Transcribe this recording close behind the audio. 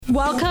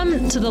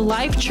Welcome to the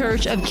Life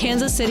Church of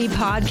Kansas City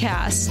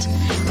podcast.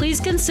 Please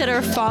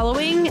consider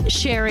following,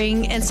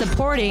 sharing, and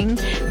supporting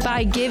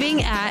by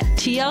giving at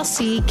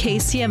tlckcmo.com.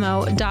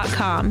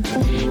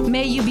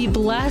 May you be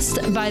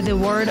blessed by the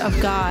word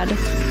of God.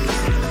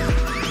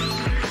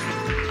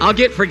 I'll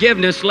get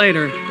forgiveness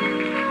later.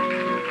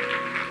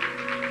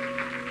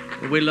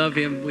 We love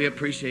him. We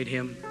appreciate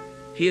him.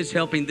 He is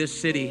helping this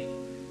city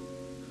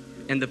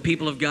and the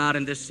people of God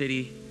in this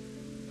city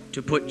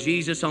to put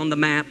Jesus on the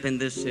map in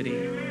this city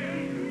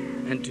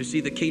and to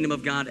see the kingdom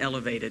of God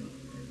elevated.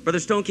 Brother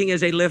Stoneking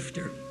is a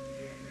lifter.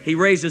 He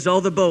raises all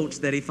the boats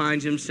that he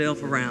finds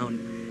himself around,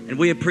 and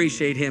we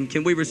appreciate him.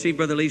 Can we receive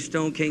Brother Lee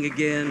Stoneking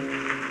again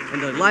in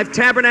the Life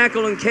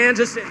Tabernacle in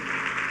Kansas City?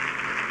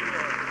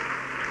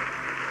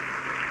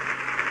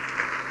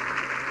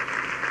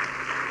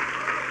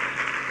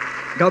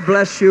 God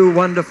bless you,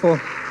 wonderful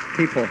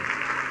people.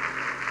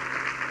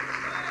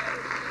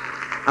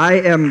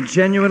 I am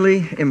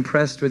genuinely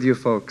impressed with you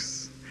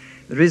folks.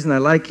 The reason I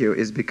like you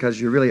is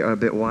because you really are a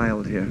bit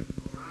wild here.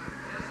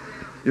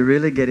 You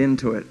really get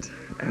into it,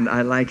 and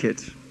I like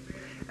it.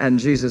 And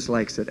Jesus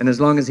likes it. And as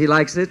long as he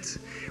likes it,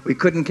 we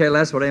couldn't care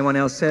less what anyone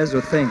else says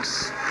or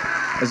thinks.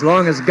 As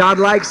long as God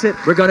likes it,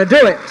 we're going to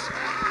do it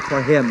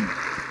for him.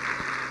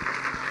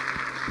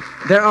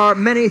 There are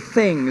many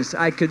things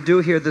I could do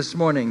here this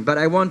morning, but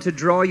I want to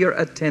draw your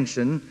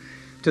attention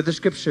to the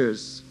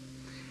scriptures.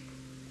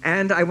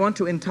 And I want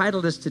to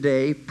entitle this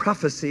today,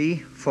 Prophecy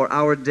for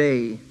Our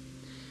Day.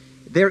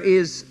 There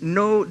is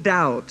no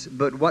doubt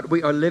but what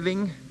we are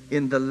living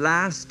in the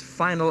last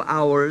final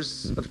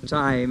hours of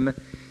time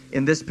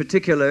in this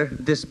particular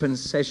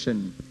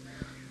dispensation.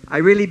 I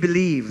really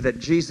believe that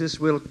Jesus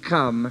will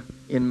come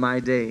in my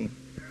day.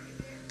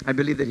 I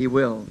believe that he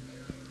will.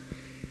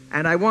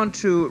 And I want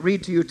to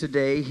read to you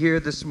today, here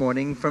this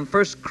morning, from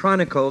 1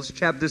 Chronicles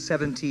chapter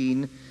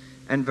 17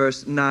 and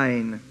verse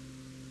 9.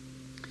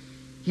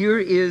 Here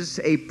is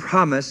a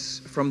promise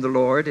from the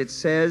Lord. It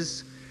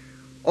says,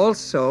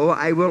 "Also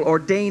I will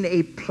ordain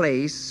a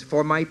place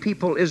for my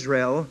people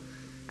Israel,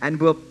 and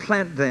will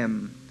plant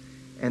them,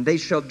 and they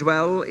shall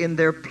dwell in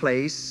their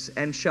place,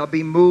 and shall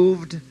be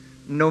moved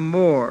no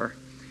more.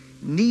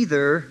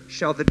 Neither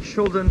shall the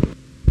children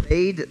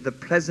made the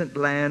pleasant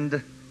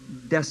land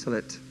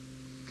desolate."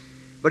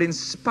 But in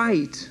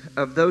spite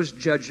of those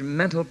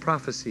judgmental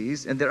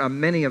prophecies, and there are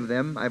many of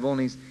them, I've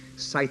only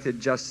cited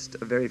just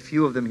a very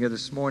few of them here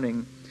this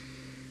morning,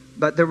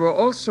 but there were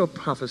also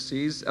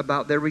prophecies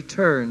about their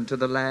return to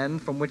the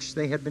land from which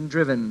they had been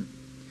driven.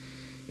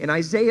 In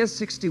Isaiah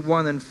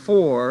 61 and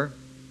 4,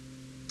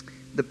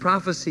 the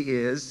prophecy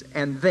is,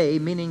 "And they,"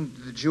 meaning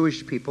the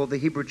Jewish people, the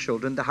Hebrew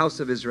children, the house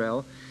of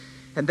Israel,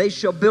 "and they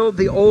shall build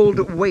the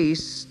old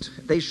waste,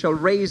 they shall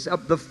raise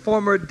up the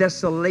former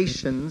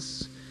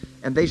desolations,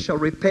 and they shall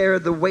repair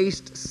the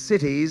waste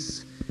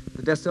cities,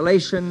 the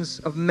desolations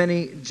of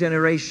many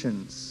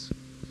generations."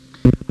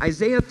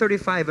 Isaiah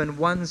 35 and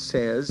 1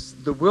 says,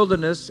 "The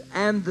wilderness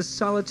and the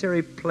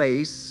solitary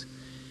place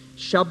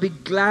shall be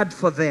glad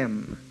for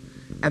them,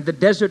 and the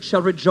desert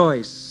shall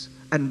rejoice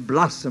and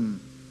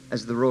blossom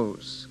as the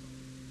rose."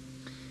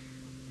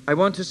 I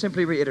want to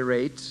simply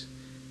reiterate,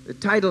 the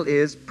title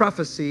is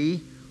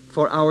Prophecy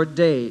for Our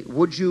Day.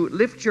 Would you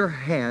lift your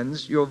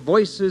hands, your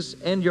voices,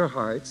 and your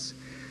hearts,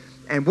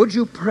 and would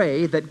you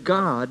pray that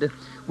God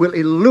will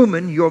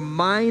illumine your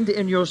mind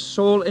and your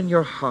soul and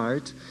your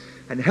heart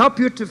and help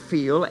you to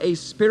feel a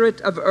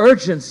spirit of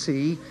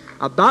urgency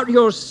about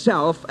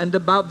yourself and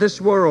about this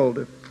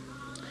world.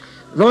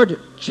 Lord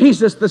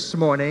Jesus, this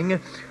morning,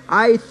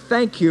 I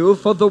thank you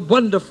for the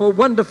wonderful,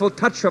 wonderful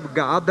touch of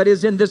God that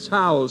is in this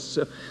house.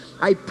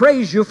 I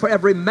praise you for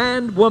every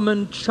man,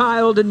 woman,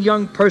 child, and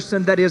young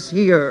person that is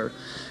here.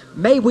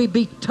 May we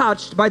be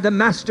touched by the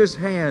Master's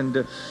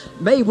hand.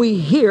 May we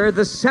hear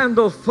the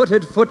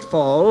sandal-footed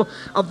footfall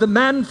of the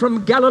man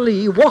from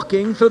Galilee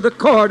walking through the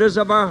corridors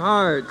of our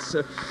hearts.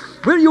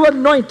 Will you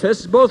anoint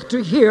us both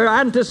to hear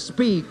and to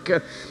speak?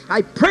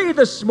 I pray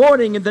this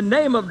morning in the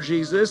name of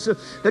Jesus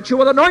that you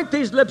will anoint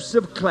these lips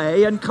of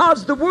clay and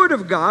cause the word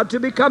of God to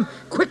become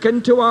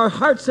quickened to our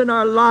hearts and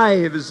our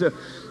lives.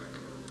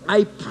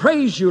 I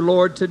praise you,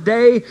 Lord,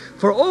 today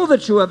for all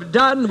that you have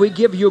done. We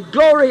give you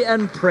glory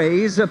and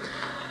praise.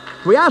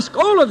 We ask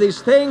all of these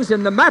things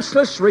in the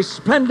matchless,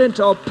 resplendent,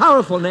 all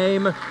powerful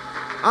name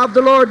of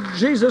the Lord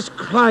Jesus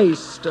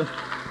Christ.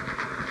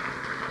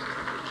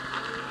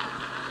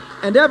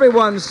 And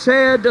everyone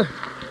said,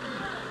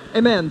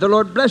 amen. The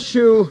Lord bless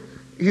you.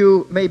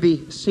 You may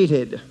be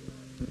seated.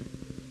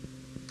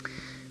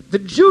 The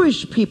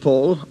Jewish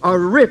people are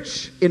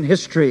rich in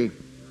history.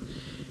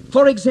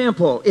 For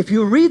example, if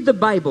you read the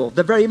Bible,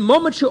 the very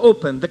moment you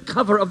open the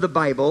cover of the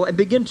Bible and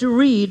begin to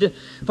read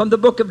from the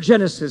book of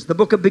Genesis, the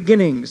book of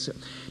beginnings,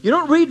 you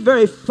don't read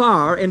very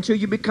far until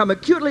you become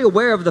acutely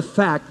aware of the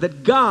fact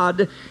that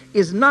God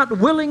is not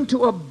willing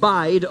to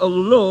abide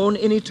alone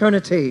in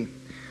eternity.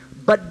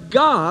 But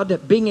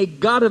God, being a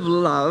God of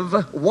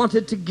love,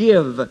 wanted to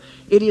give.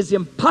 It is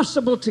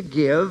impossible to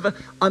give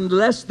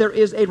unless there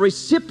is a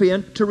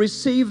recipient to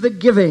receive the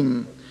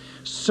giving.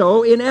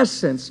 So, in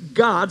essence,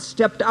 God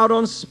stepped out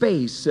on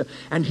space,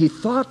 and he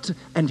thought,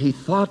 and he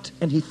thought,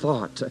 and he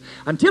thought,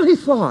 until he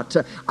thought,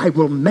 I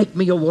will make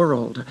me a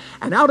world.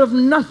 And out of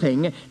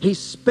nothing, he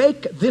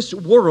spake this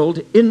world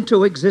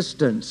into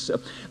existence.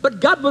 But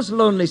God was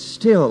lonely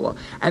still,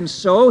 and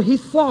so he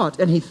thought,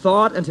 and he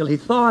thought, until he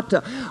thought,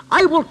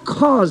 I will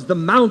cause the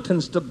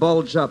mountains to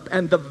bulge up,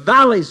 and the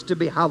valleys to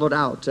be hollowed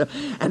out,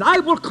 and I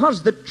will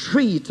cause the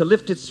tree to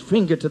lift its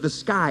finger to the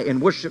sky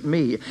and worship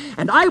me,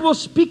 and I will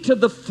speak to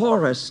the forest,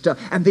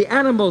 and the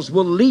animals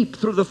will leap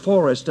through the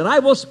forest, and I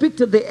will speak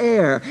to the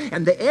air,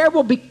 and the air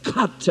will be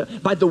cut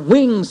by the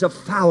wings of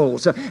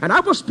fowls, and I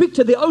will speak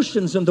to the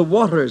oceans and the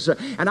waters,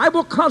 and I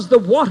will cause the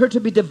water to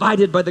be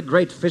divided by the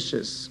great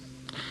fishes.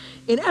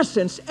 In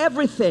essence,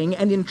 everything,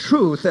 and in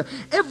truth,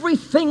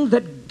 everything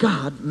that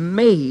God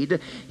made,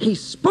 he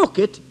spoke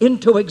it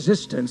into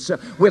existence,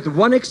 with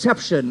one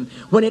exception.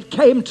 When it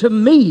came to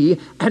me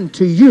and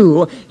to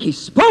you, he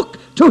spoke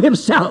to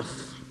himself.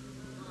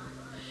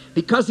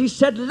 Because he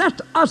said,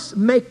 let us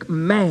make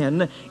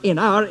man in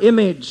our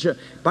image.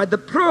 By the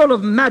plural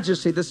of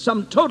majesty, the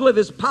sum total of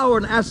his power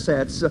and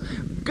assets,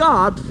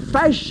 God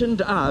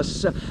fashioned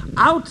us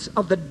out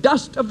of the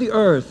dust of the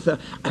earth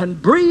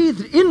and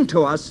breathed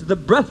into us the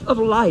breath of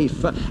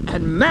life,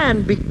 and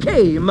man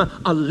became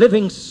a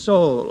living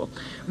soul.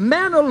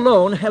 Man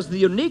alone has the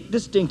unique,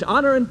 distinct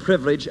honor and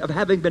privilege of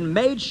having been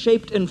made,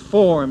 shaped, and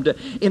formed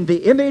in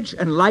the image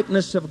and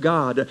likeness of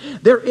God.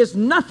 There is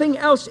nothing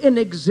else in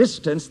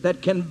existence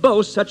that can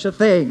boast such a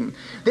thing.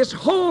 This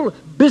whole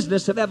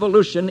business of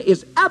evolution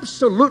is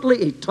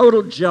absolutely a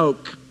total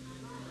joke.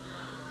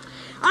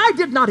 I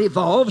did not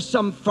evolve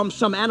from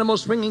some animal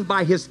swinging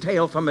by his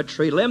tail from a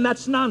tree limb.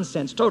 That's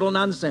nonsense, total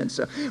nonsense.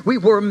 We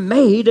were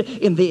made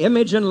in the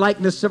image and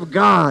likeness of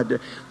God.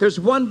 There's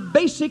one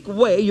basic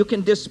way you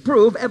can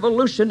disprove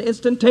evolution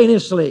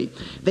instantaneously.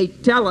 They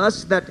tell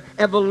us that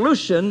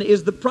evolution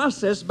is the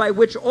process by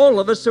which all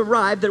of us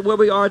arrived at where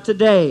we are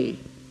today.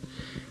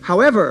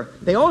 However,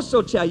 they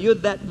also tell you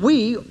that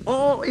we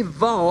all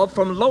evolved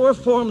from lower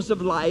forms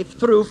of life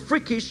through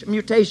freakish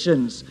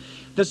mutations.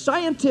 The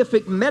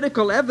scientific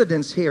medical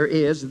evidence here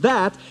is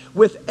that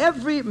with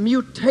every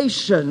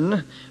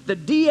mutation, the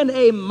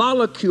DNA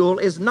molecule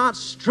is not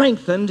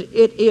strengthened,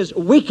 it is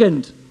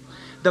weakened.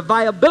 The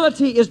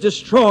viability is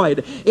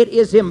destroyed. It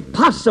is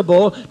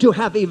impossible to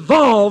have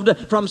evolved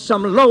from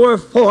some lower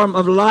form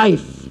of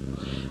life.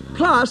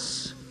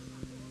 Plus,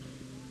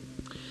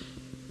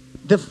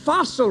 the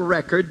fossil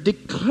record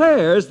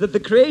declares that the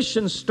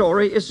creation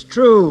story is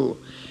true.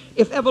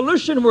 If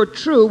evolution were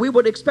true, we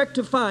would expect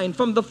to find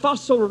from the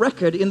fossil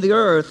record in the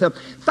earth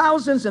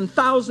thousands and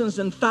thousands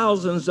and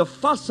thousands of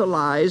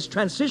fossilized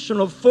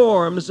transitional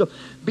forms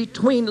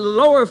between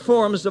lower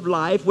forms of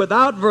life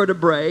without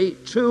vertebrae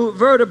to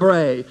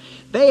vertebrae.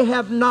 They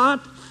have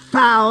not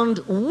found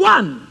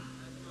one.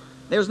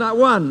 There's not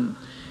one.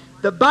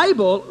 The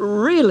Bible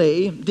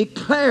really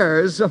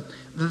declares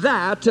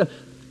that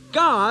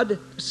God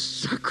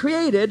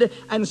created,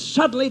 and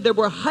suddenly there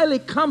were highly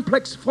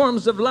complex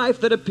forms of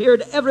life that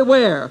appeared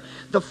everywhere.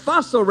 The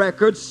fossil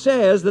record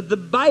says that the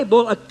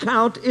Bible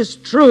account is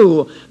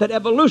true, that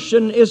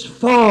evolution is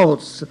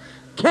false.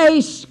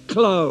 Case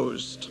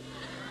closed.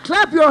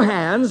 Clap your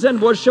hands and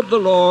worship the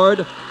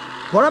Lord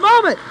for a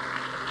moment.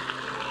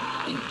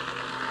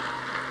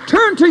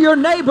 Turn to your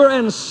neighbor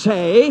and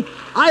say,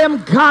 I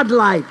am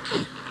godlike.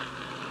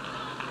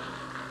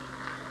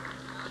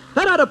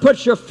 That ought to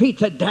put your feet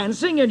to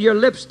dancing and your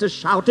lips to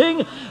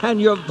shouting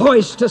and your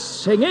voice to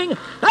singing.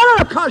 That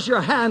ought to cause your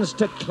hands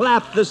to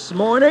clap this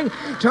morning,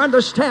 to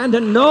understand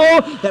and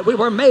know that we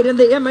were made in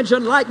the image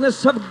and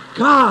likeness of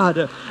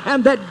God,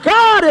 and that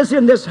God is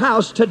in this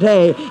house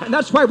today. And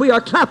that's why we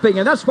are clapping,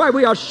 and that's why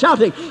we are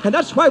shouting, and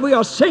that's why we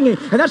are singing,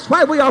 and that's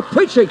why we are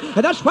preaching,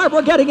 and that's why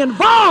we're getting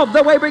involved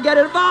the way we get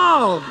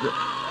involved.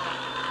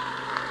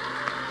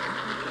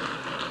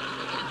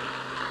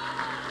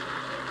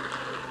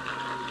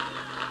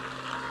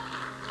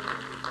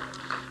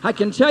 I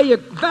can tell you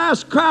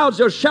vast crowds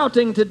are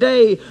shouting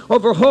today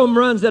over home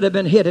runs that have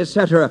been hit,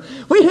 etc.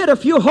 We hit a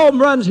few home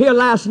runs here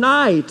last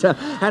night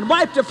and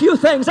wiped a few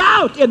things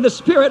out in the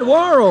spirit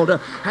world.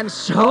 And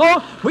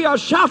so we are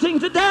shouting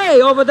today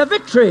over the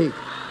victory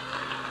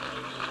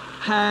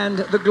and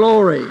the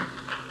glory.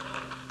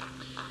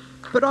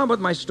 But on with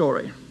my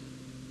story.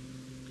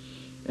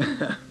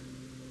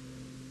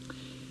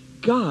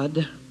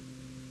 God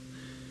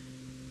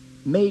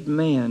made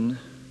man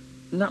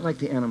not like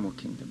the animal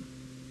kingdom.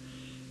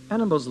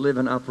 Animals live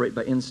and operate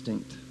by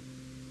instinct.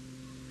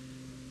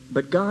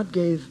 But God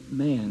gave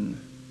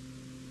man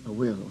a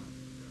will.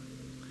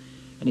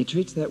 And he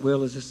treats that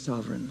will as a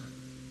sovereign.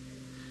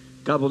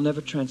 God will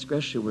never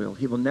transgress your will.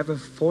 He will never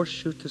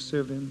force you to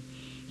serve him.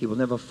 He will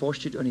never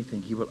force you to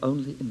anything. He will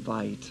only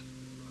invite.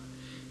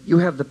 You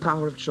have the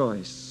power of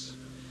choice.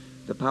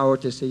 The power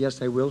to say,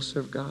 yes, I will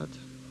serve God,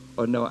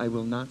 or no, I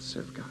will not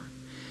serve God.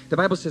 The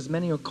Bible says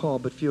many are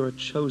called, but few are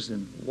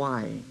chosen.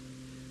 Why?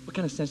 What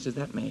kind of sense does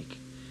that make?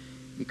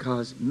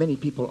 Because many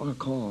people are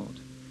called,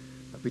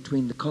 but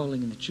between the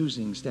calling and the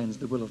choosing stands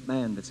the will of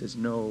man that says,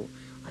 no,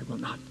 I will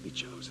not be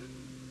chosen.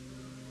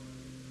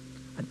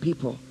 And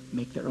people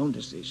make their own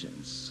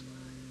decisions,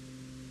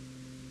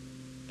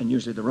 and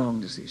usually the wrong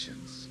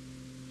decisions.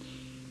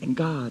 And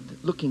God,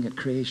 looking at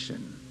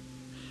creation,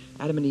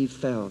 Adam and Eve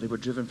fell. They were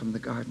driven from the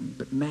garden.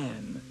 But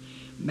man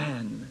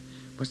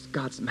was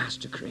God's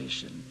master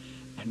creation.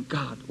 And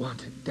God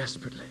wanted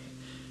desperately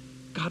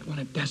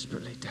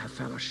to have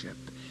fellowship.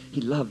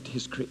 He loved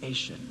his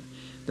creation.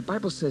 The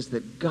Bible says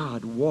that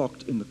God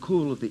walked in the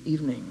cool of the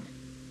evening.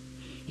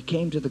 He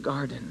came to the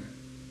garden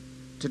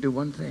to do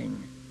one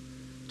thing,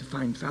 to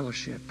find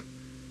fellowship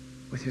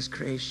with his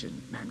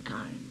creation,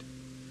 mankind.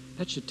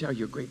 That should tell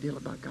you a great deal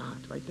about God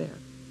right there.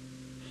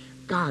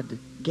 God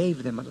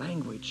gave them a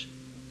language.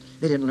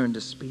 They didn't learn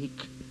to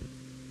speak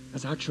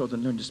as our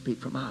children learn to speak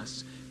from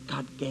us.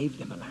 God gave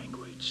them a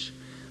language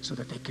so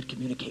that they could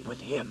communicate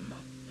with him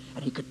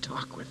and he could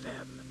talk with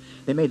them.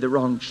 They made the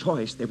wrong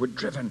choice. They were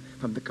driven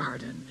from the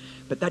garden.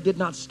 But that did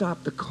not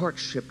stop the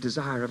courtship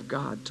desire of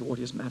God toward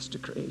his master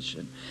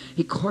creation.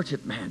 He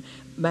courted man.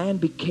 Man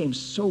became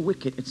so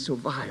wicked and so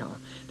vile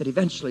that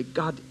eventually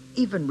God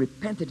even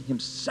repented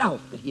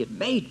himself that he had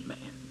made man.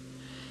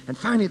 And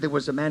finally there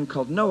was a man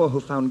called Noah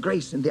who found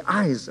grace in the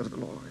eyes of the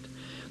Lord.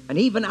 And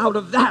even out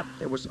of that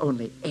there was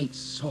only 8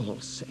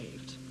 souls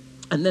saved.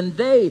 And then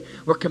they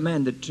were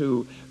commanded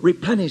to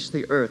replenish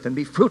the earth and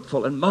be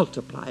fruitful and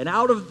multiply. And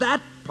out of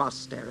that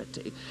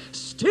posterity,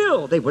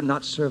 still they would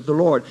not serve the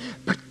Lord.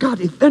 But God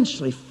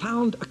eventually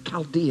found a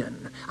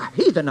Chaldean, a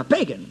heathen, a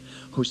pagan,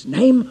 whose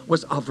name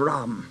was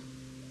Abram.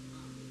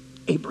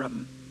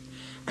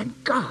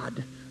 And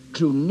God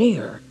drew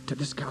near to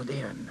this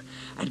Chaldean.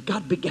 And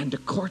God began to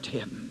court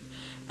him.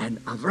 And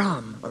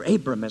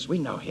Abram as we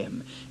know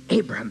him,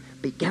 Abram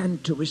began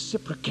to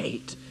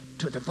reciprocate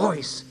to the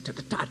voice, to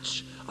the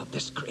touch of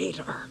this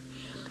creator.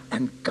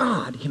 And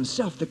God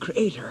himself, the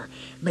creator,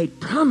 made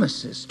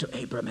promises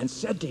to Abram and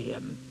said to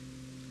him,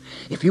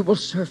 if you will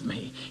serve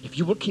me, if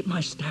you will keep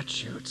my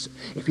statutes,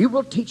 if you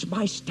will teach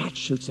my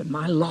statutes and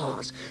my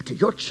laws to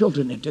your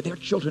children and to their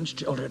children's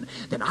children,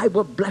 then I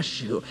will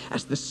bless you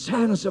as the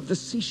sands of the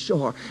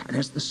seashore and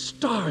as the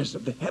stars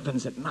of the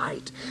heavens at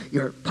night.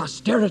 Your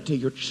posterity,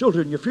 your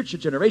children, your future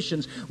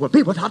generations will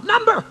be without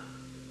number.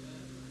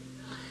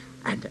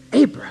 And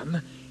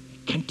Abram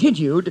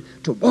continued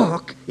to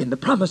walk in the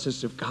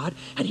promises of God,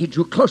 and he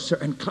drew closer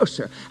and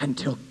closer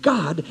until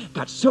God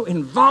got so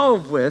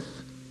involved with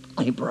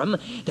Abram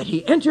that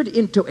he entered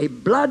into a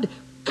blood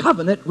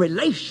covenant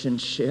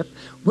relationship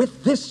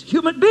with this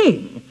human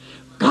being.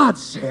 God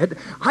said,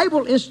 I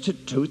will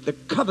institute the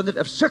covenant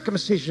of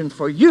circumcision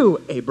for you,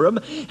 Abram,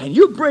 and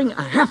you bring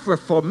a heifer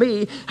for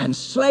me and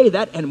slay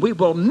that, and we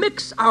will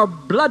mix our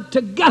blood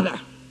together.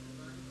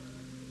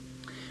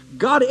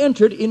 God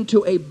entered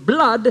into a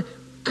blood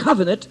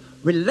covenant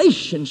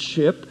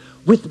relationship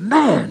with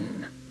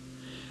man.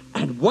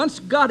 And once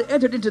God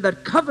entered into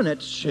that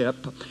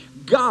covenantship,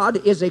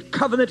 God is a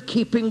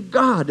covenant-keeping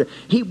God.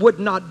 He would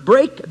not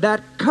break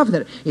that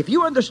covenant. If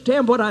you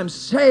understand what I'm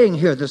saying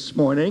here this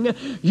morning,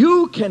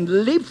 you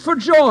can leap for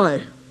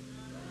joy.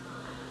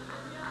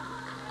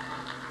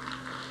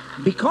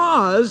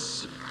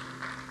 Because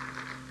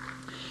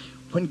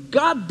when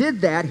God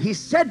did that, he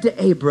said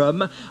to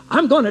Abram,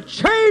 I'm going to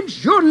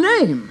change your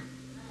name.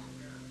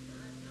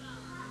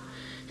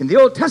 In the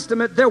Old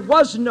Testament, there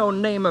was no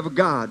name of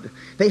God.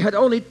 They had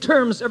only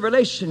terms of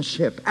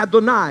relationship.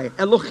 Adonai,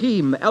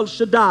 Elohim, El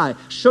Shaddai,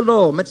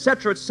 Shalom,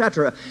 etc.,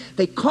 etc.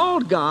 They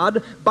called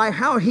God by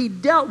how he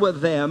dealt with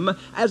them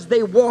as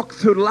they walked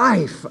through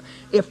life.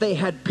 If they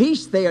had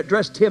peace, they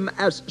addressed him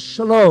as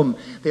Shalom.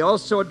 They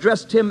also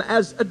addressed him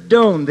as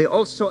Adon. They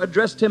also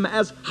addressed him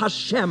as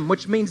Hashem,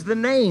 which means the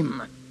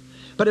name.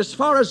 But as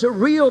far as a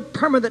real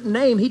permanent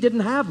name, he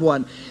didn't have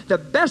one. The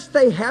best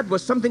they had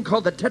was something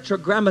called the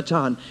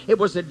Tetragrammaton. It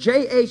was a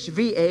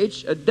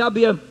JHVH, a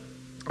W,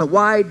 a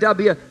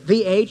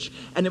YWVH,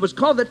 and it was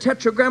called the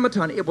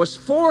Tetragrammaton. It was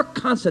 4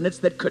 consonants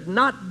that could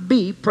not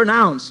be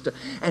pronounced,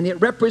 and it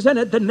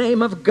represented the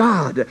name of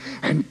God.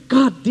 And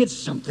God did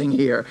something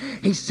here.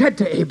 He said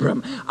to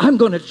Abram, I'm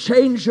going to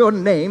change your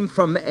name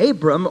from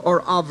Abram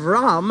or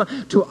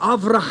Avram to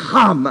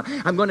Avraham.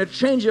 I'm going to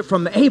change it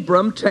from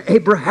Abram to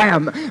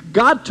Abraham.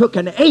 God took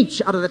an H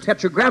out of the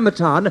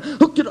Tetragrammaton,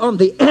 hooked it on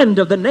the end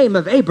of the name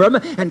of Abram,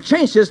 and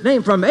changed his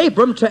name from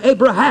Abram to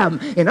Abraham.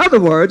 In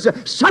other words,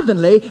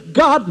 suddenly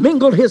God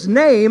mingled his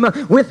name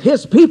with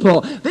his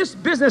people. This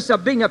business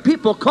of being a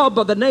people called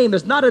by the name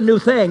is not a new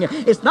thing.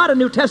 It's not a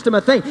New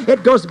Testament thing.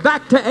 It goes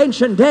back to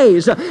ancient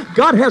days.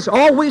 God has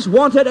always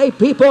wanted a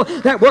people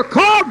that were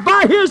called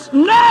by his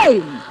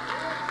name.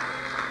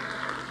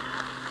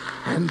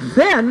 And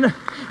then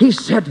he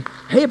said,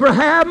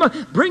 Abraham,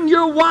 bring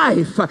your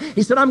wife.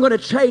 He said, I'm going to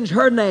change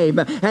her name.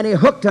 And he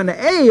hooked an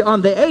A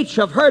on the H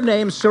of her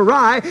name,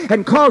 Sarai,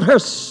 and called her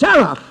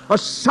Sarah or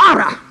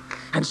Sarah.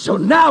 And so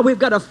now we've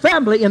got a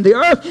family in the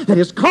earth that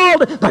is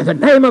called by the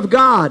name of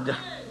God.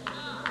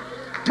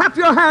 Clap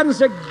your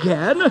hands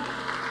again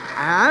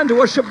and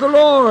worship the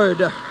Lord.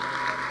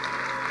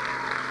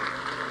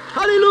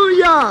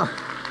 Hallelujah.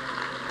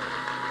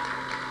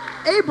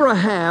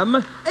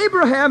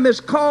 Abraham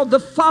is called the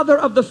father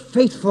of the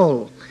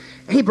faithful.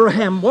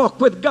 Abraham walked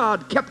with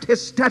God, kept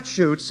his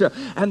statutes,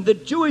 and the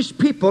Jewish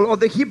people, or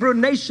the Hebrew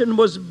nation,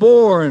 was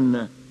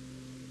born.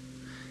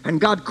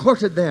 And God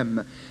courted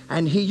them,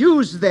 and he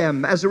used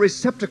them as a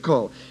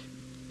receptacle.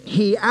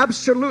 He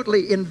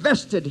absolutely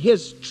invested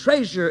his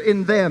treasure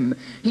in them.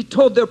 He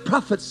told their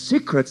prophets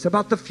secrets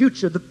about the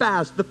future, the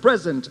past, the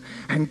present,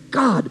 and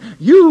God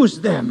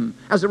used them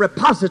as a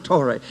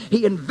repository.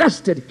 He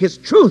invested his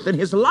truth and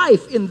his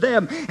life in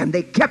them, and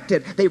they kept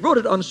it. They wrote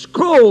it on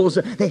scrolls.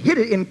 They hid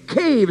it in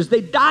caves. They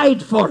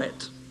died for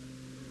it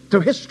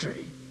through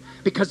history,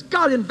 because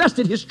God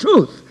invested his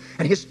truth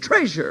and his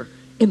treasure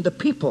in the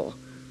people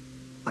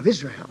of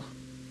Israel.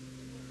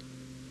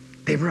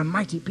 They were a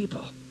mighty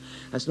people.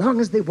 As long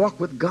as they walked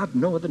with God,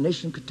 no other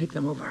nation could take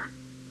them over.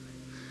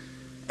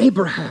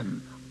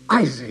 Abraham,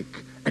 Isaac,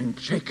 and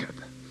Jacob.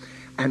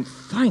 And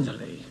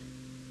finally,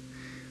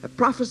 a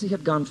prophecy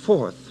had gone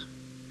forth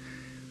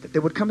that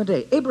there would come a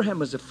day. Abraham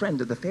was a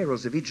friend of the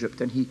pharaohs of Egypt,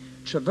 and he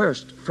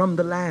traversed from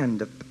the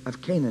land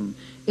of Canaan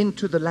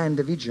into the land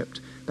of Egypt.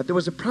 But there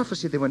was a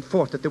prophecy that went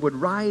forth that there would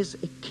rise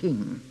a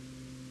king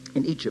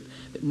in Egypt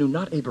that knew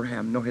not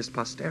Abraham nor his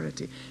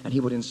posterity, and he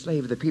would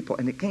enslave the people.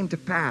 And it came to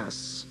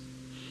pass.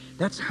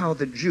 That's how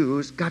the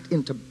Jews got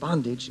into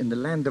bondage in the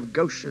land of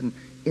Goshen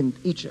in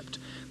Egypt.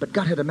 But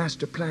God had a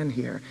master plan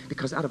here,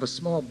 because out of a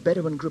small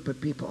Bedouin group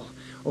of people,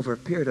 over a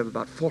period of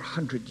about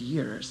 400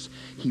 years,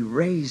 he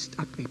raised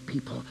up a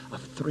people of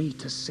 3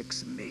 to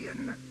 6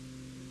 million.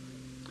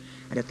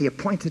 And at the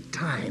appointed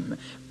time,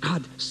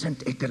 God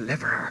sent a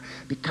deliverer,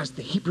 because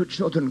the Hebrew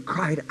children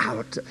cried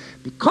out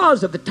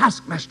because of the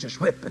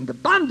taskmaster's whip and the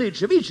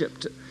bondage of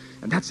Egypt.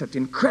 And that's an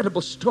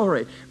incredible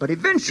story. But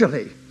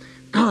eventually,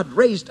 God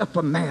raised up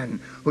a man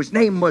whose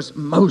name was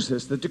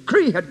Moses. The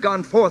decree had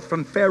gone forth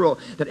from Pharaoh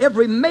that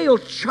every male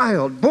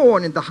child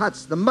born in the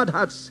huts, the mud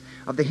huts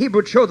of the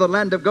Hebrew children of the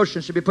land of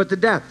Goshen, should be put to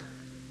death.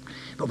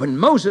 But when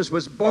Moses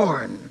was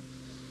born,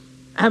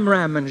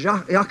 Amram and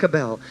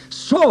Jochebed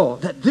saw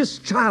that this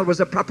child was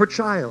a proper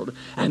child.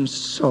 And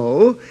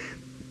so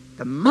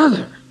the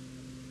mother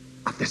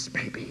of this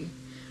baby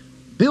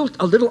built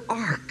a little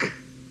ark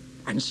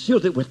and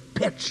sealed it with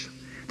pitch.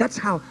 That's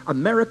how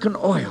American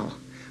Oil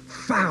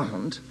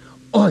found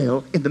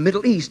oil in the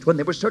Middle East when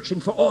they were searching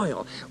for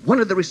oil. One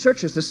of the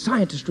researchers, the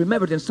scientist,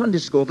 remembered in Sunday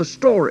school the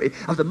story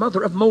of the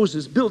mother of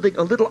Moses building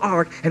a little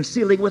ark and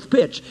sealing with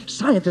pitch.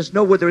 Scientists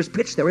know where there is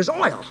pitch, there is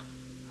oil.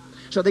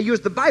 So they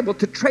used the Bible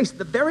to trace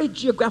the very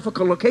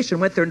geographical location,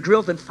 went there and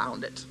drilled and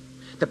found it.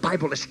 The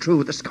Bible is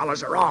true, the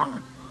scholars are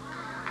wrong.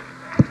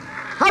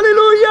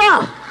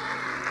 Hallelujah!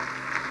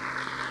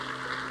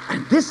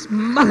 And this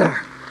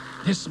mother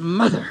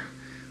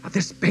of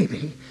this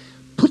baby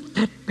put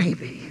that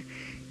baby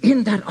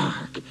in that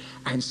ark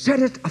and set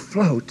it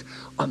afloat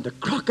on the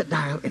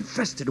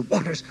crocodile-infested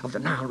waters of the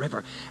Nile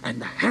River. And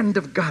the hand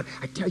of God,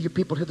 I tell you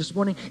people here this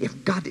morning,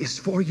 if God is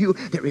for you,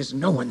 there is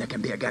no one that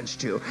can be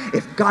against you.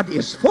 If God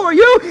is for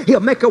you, he'll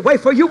make a way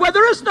for you where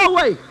there is no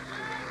way.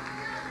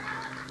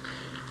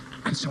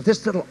 And so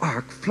this little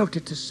ark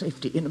floated to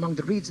safety in among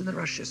the reeds and the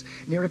rushes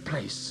near a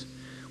place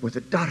where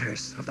the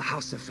daughters of the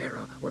house of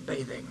Pharaoh were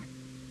bathing.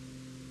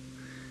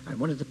 And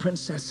one of the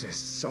princesses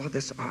saw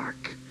this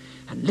ark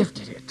and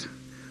lifted it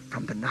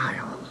from the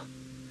Nile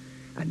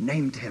and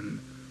named him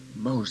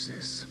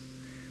Moses.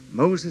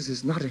 Moses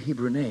is not a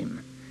Hebrew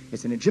name.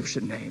 It's an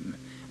Egyptian name,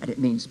 and it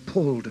means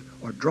pulled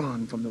or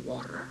drawn from the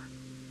water.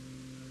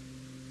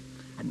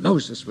 And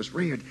Moses was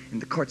reared in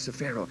the courts of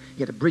Pharaoh.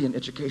 He had a brilliant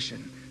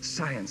education,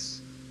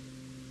 science,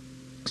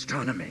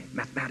 astronomy,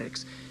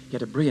 mathematics. He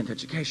had a brilliant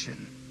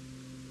education.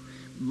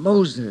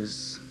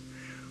 Moses,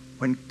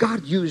 when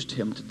God used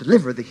him to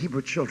deliver the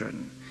Hebrew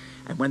children,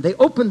 and when they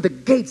opened the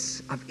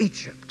gates of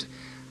Egypt,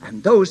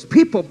 and those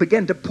people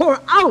began to pour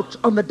out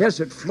on the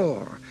desert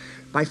floor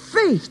by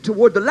faith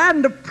toward the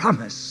land of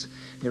promise,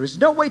 there is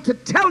no way to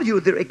tell you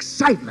their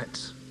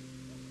excitement.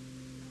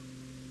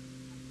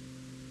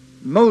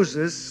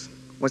 Moses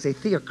was a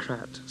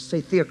theocrat.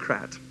 Say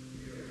theocrat.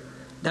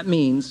 That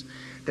means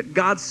that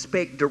God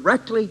spake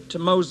directly to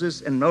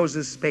Moses, and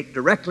Moses spake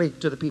directly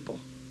to the people.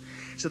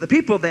 So the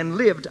people then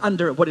lived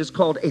under what is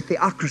called a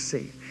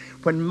theocracy.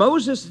 When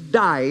Moses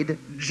died,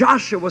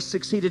 Joshua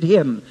succeeded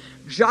him.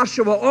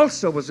 Joshua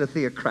also was a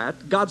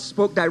theocrat. God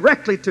spoke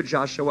directly to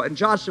Joshua, and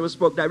Joshua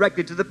spoke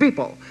directly to the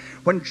people.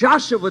 When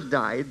Joshua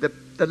died,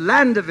 the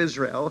land of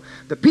Israel,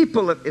 the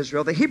people of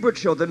Israel, the Hebrew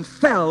children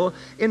fell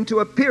into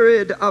a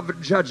period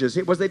of judges.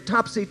 It was a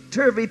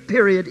topsy-turvy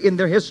period in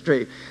their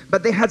history.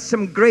 But they had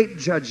some great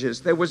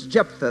judges. There was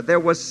Jephthah, there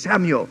was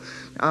Samuel,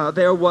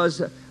 there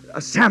was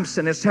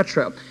Samson,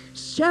 etc.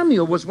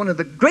 Samuel was one of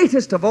the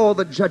greatest of all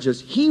the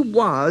judges. He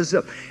was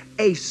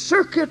a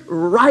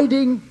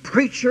circuit-riding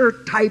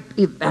preacher-type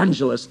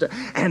evangelist,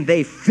 and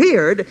they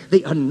feared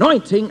the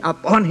anointing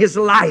upon his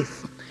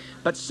life.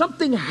 But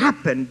something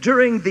happened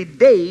during the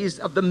days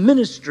of the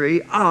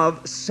ministry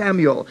of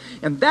Samuel.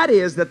 And that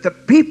is that the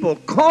people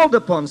called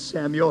upon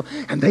Samuel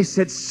and they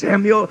said,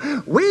 Samuel,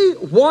 we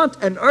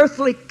want an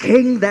earthly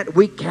king that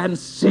we can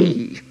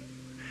see.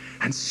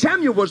 And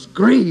Samuel was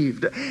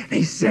grieved. And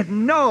he said,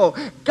 no,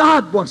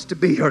 God wants to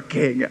be your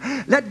king.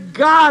 Let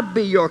God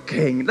be your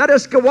king. Let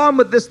us go on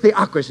with this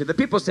theocracy. The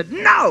people said,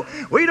 no,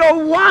 we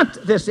don't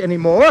want this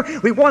anymore.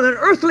 We want an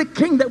earthly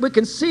king that we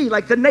can see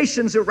like the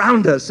nations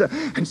around us.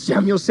 And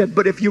Samuel said,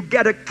 but if you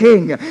get a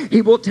king,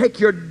 he will take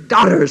your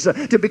daughters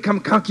to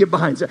become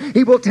concubines.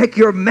 He will take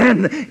your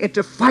men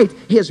to fight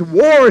his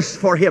wars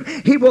for him.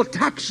 He will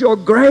tax your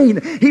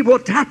grain. He will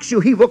tax you.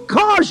 He will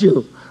cause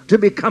you to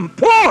become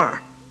poor.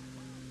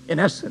 In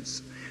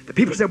essence, the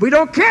people said, we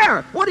don't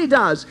care what he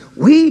does.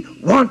 We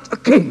want a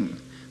king.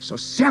 So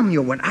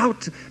Samuel went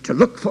out to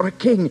look for a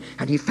king,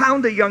 and he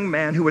found a young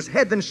man who was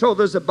head and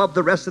shoulders above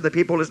the rest of the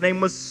people. His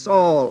name was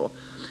Saul.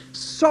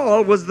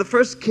 Saul was the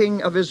first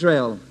king of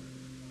Israel.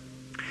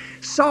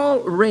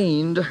 Saul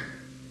reigned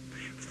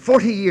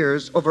 40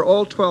 years over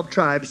all 12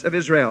 tribes of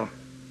Israel.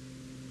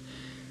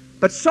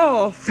 But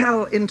Saul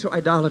fell into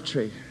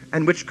idolatry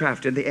and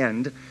witchcraft in the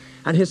end,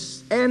 and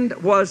his end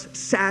was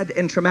sad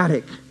and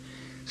traumatic.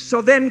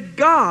 So then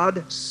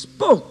God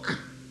spoke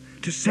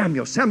to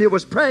Samuel. Samuel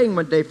was praying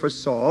one day for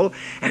Saul,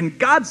 and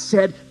God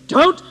said,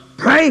 don't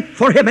pray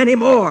for him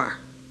anymore.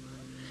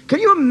 Can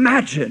you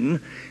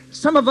imagine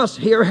some of us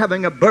here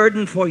having a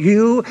burden for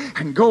you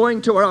and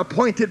going to our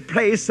appointed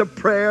place of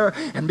prayer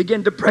and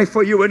begin to pray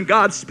for you, and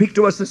God speak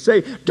to us and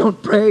say,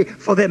 don't pray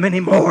for them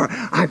anymore.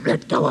 I've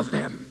let go of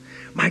them.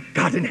 My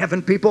God in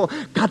heaven, people,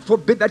 God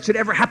forbid that should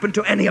ever happen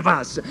to any of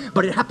us.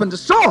 But it happened to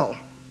Saul.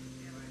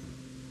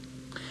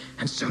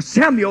 And so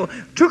Samuel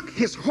took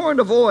his horn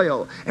of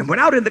oil and went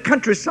out in the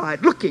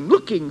countryside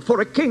looking for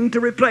a king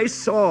to replace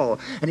Saul.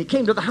 And he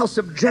came to the house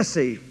of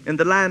Jesse in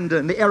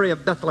the area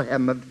of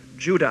Bethlehem of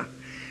Judah.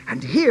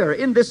 And here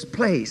in this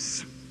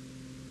place,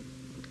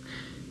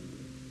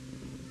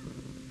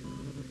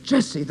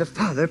 Jesse, the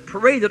father,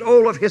 paraded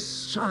all of his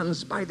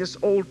sons by this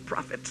old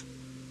prophet.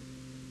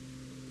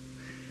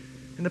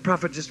 And the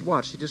prophet just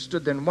watched. He just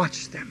stood there and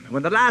watched them.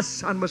 When the last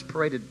son was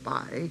paraded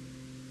by,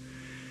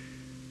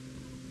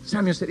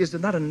 Samuel said, is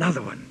there not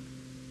another one?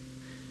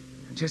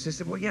 And Jesse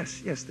said, well,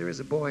 yes, there is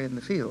a boy in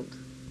the field,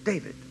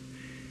 David.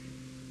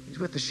 He's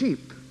with the sheep,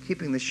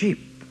 keeping the sheep.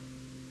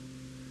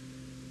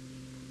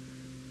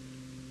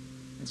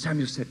 And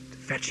Samuel said,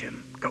 fetch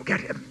him, go get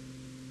him.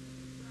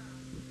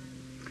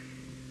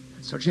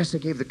 And so Jesse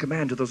gave the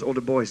command to those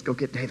older boys, go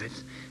get David.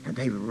 And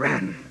they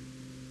ran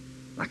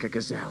like a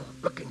gazelle,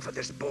 looking for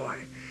this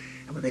boy.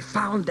 And when they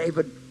found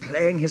David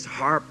playing his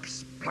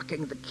harps,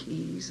 plucking the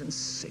keys and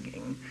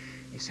singing,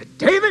 he said,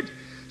 David,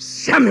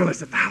 Samuel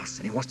is at the house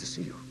and he wants to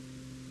see you.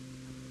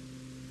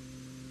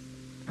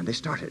 And they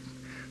started.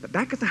 But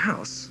back at the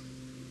house,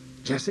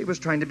 Jesse was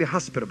trying to be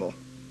hospitable.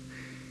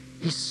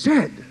 He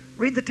said,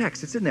 read the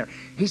text, it's in there.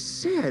 He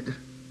said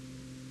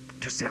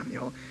to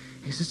Samuel,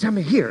 he said,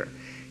 Samuel,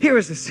 here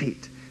is a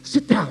seat.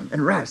 Sit down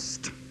and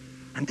rest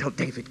until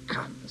David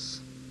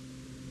comes.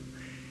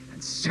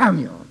 And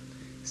Samuel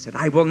said,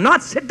 I will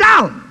not sit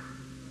down.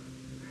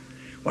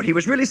 What he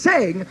was really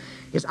saying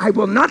is, I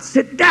will not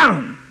sit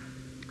down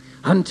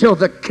until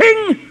the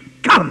king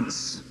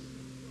comes.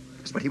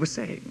 That's what he was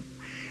saying.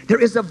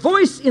 There is a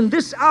voice in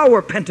this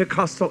hour,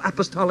 Pentecostal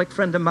apostolic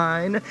friend of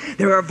mine.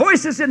 There are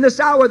voices in this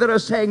hour that are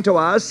saying to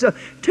us,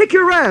 take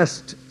your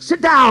rest,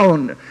 sit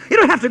down. You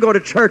don't have to go to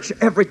church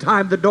every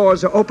time the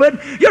doors are open.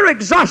 You're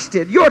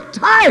exhausted, you're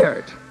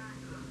tired.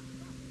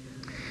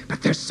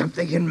 But there's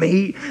something in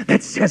me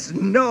that says,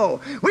 no,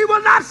 we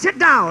will not sit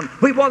down.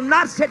 We will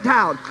not sit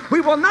down.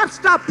 We will not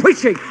stop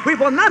preaching. We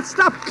will not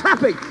stop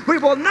clapping. We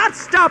will not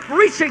stop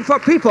reaching for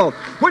people.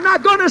 We're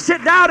not going to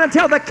sit down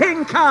until the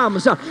king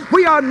comes.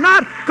 We are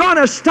not going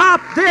to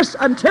stop this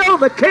until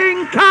the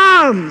king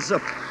comes.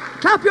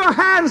 Clap your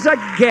hands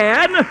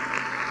again.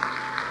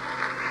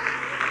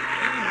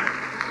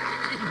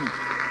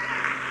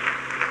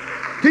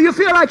 Do you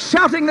feel like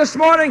shouting this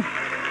morning?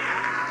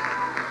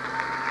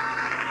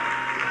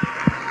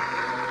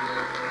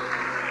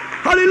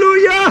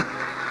 Hallelujah!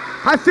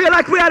 I feel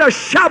like we ought to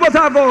shout with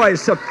our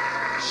voice.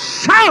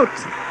 Shout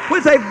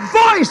with a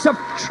voice of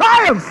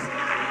triumph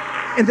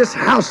in this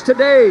house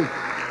today.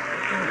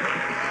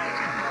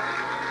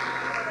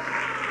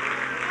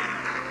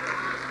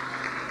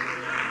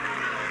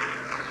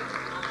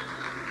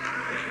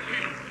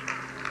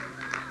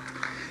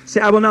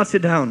 Say, I will not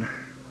sit down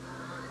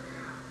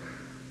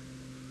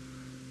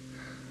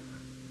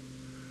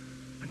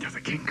until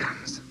the king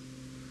comes.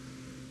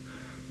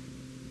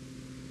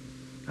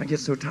 I get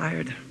so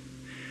tired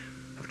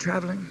of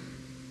traveling.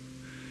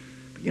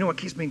 But you know what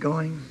keeps me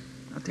going?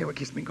 I'll tell you what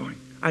keeps me going.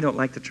 I don't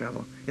like to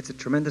travel. It's a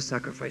tremendous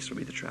sacrifice for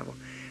me to travel.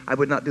 I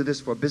would not do this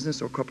for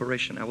business or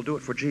corporation. I will do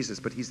it for Jesus,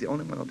 but he's the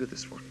only one I'll do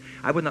this for.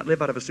 I would not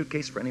live out of a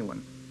suitcase for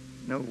anyone.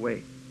 No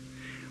way.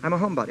 I'm a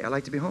homebody. I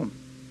like to be home.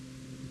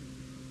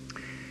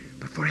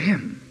 But for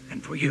him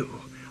and for you,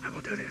 I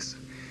will do this.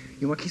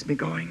 You know what keeps me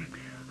going?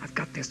 I've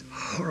got this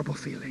horrible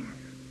feeling.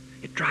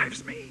 It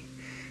drives me.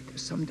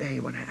 There's someday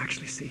when I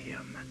actually see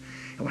him,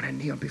 and when I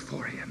kneel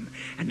before him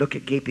and look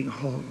at gaping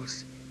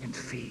holes in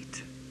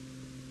feet,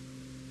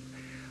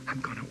 I'm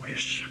going to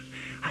wish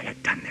I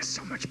had done this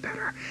so much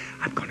better.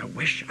 I'm going to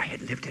wish I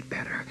had lived it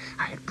better.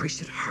 I had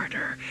preached it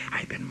harder. I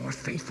had been more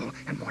faithful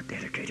and more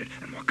dedicated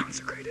and more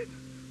consecrated.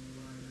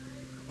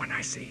 When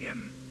I see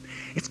him,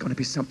 it's going to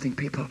be something,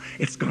 people.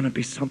 It's going to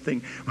be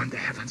something when the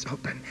heavens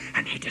open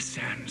and he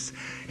descends.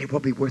 It will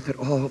be worth it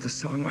all. The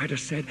songwriter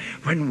said,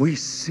 when we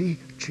see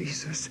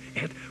Jesus,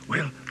 it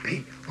will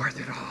be worth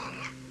it all.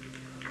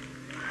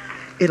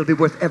 It'll be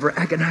worth every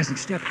agonizing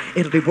step.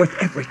 It'll be worth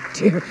every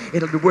tear.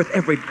 It'll be worth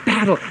every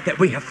battle that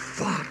we have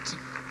fought.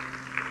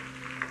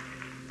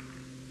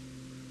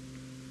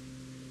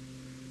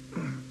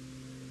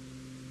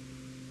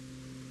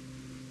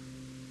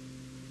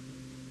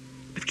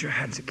 Lift your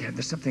hands again.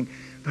 There's something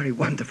very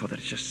wonderful that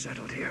has just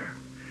settled here.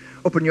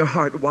 Open your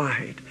heart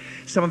wide.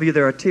 Some of you,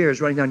 there are tears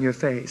running down your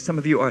face. Some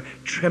of you are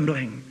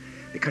trembling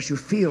because you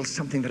feel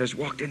something that has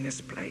walked in this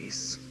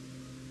place.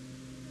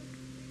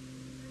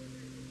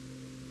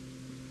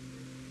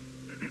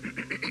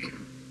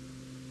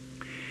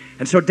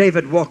 And so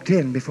David walked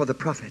in before the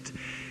prophet.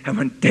 And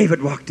when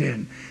David walked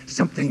in,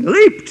 something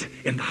leaped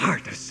in the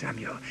heart of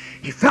Samuel.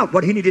 He felt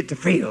what he needed to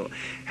feel.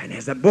 And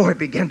as the boy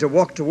began to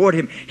walk toward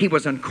him, he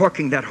was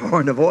uncorking that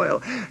horn of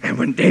oil. And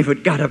when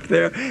David got up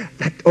there,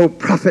 that old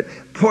prophet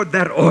poured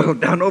that oil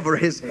down over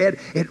his head.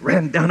 It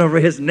ran down over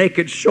his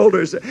naked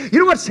shoulders. You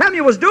know what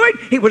Samuel was doing?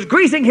 He was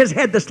greasing his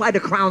head to slide a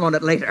crown on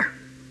it later.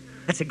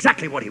 That's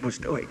exactly what he was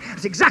doing.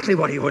 That's exactly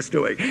what he was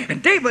doing.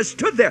 And David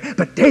stood there,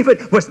 but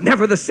David was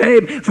never the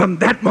same from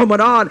that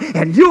moment on.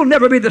 And you'll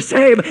never be the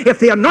same if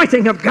the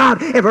anointing of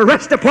God ever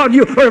rests upon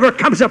you or ever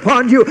comes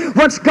upon you.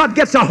 Once God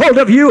gets a hold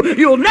of you,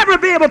 you'll never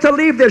be able to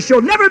leave this.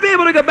 You'll never be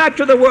able to go back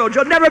to the world.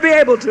 You'll never be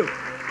able to.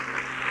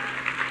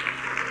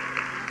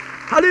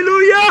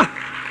 Hallelujah.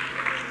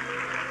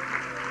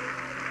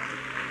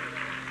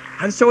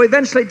 And so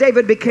eventually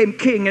David became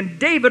king, and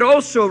David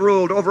also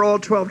ruled over all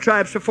 12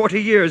 tribes for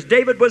 40 years.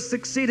 David was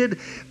succeeded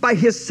by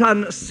his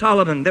son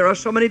Solomon. There are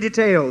so many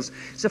details.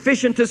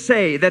 Sufficient to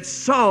say that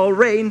Saul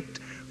reigned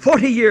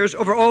 40 years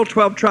over all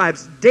 12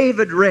 tribes.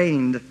 David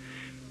reigned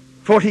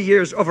 40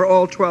 years over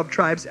all 12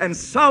 tribes, and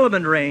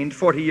Solomon reigned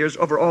 40 years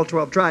over all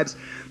 12 tribes.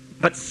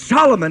 But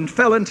Solomon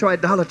fell into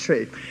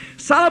idolatry.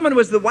 Solomon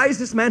was the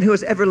wisest man who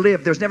has ever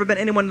lived. There's never been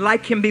anyone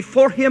like him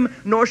before him,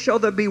 nor shall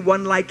there be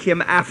one like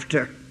him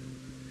after.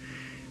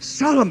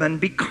 Solomon,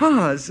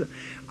 because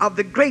of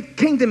the great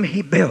kingdom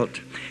he built,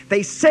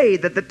 they say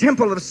that the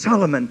Temple of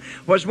Solomon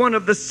was one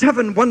of the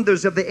 7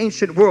 wonders of the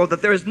ancient world,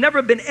 that there has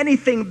never been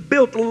anything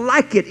built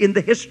like it in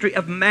the history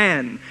of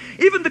man.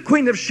 Even the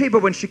Queen of Sheba,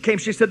 when she came,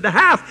 she said the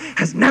half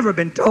has never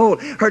been told.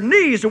 Her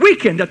knees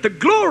weakened at the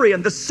glory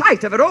and the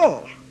sight of it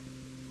all.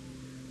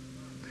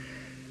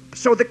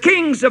 So the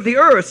kings of the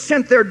earth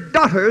sent their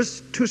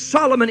daughters to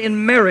Solomon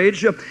in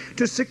marriage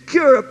to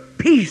secure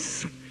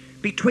peace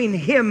between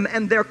him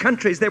and their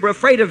countries. They were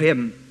afraid of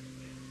him.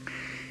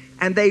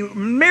 And they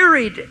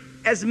married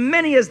as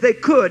many as they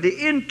could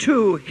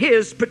into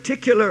his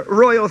particular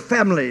royal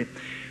family.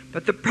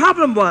 But the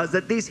problem was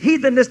that these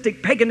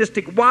heathenistic,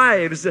 paganistic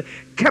wives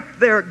kept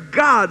their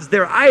gods,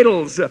 their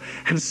idols,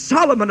 and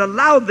Solomon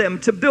allowed them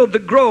to build the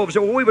groves,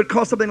 or what we would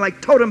call something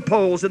like totem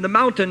poles, in the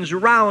mountains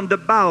round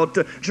about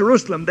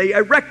Jerusalem. They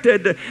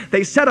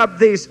set up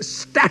these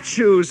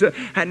statues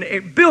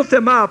and built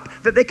them up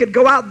that they could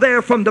go out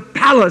there from the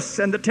palace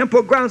and the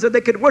temple grounds, and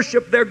they could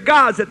worship their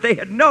gods that they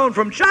had known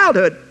from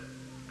childhood.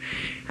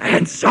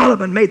 And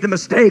Solomon made the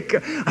mistake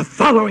of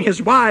following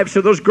his wives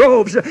to those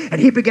groves, and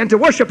he began to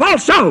worship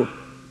also.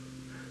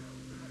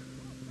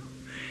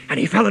 And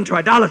he fell into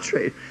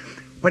idolatry.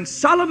 When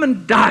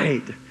Solomon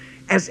died,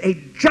 as a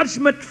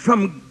judgment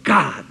from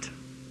God,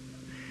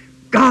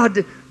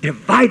 God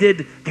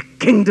divided the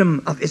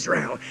kingdom of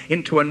Israel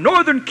into a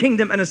northern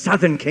kingdom and a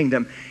southern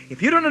kingdom.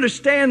 If you don't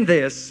understand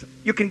this,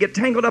 you can get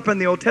tangled up in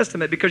the Old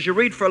Testament because you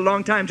read for a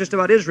long time just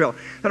about Israel.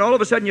 And all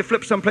of a sudden you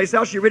flip someplace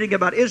else, you're reading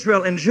about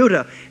Israel and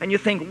Judah, and you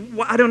think,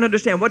 I don't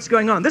understand what's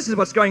going on. This is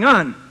what's going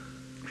on.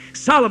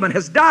 Solomon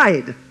has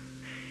died,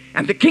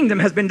 and the kingdom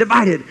has been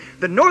divided.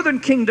 The northern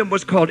kingdom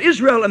was called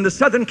Israel, and the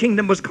southern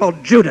kingdom was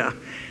called Judah.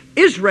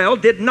 Israel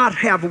did not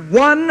have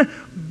one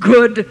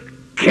good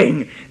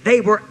king.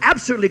 They were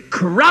absolutely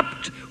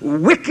corrupt,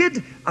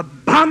 wicked,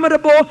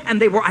 abominable,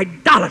 and they were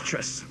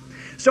idolatrous.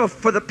 So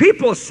for the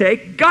people's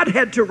sake, God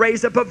had to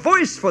raise up a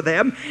voice for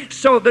them.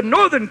 So the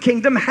northern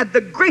kingdom had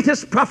the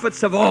greatest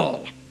prophets of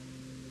all.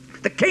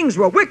 The kings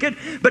were wicked,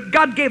 but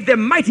God gave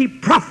them mighty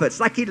prophets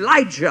like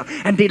Elijah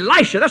and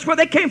Elisha. That's where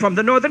they came from,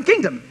 the northern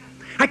kingdom.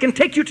 I can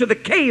take you to the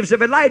caves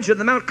of Elijah,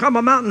 the Mount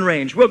Carmel mountain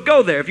range. We'll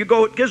go there if you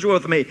go to Israel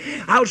with me.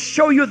 I'll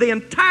show you the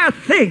entire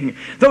thing.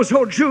 Those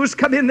old Jews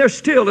come in there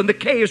still in the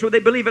caves where they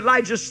believe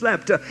Elijah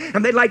slept.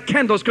 And they light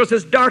candles because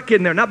it's dark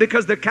in there. Not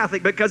because they're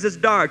Catholic, because it's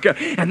dark.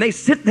 And they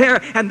sit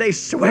there and they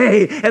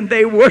sway and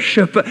they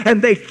worship and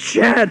they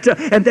chant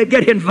and they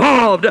get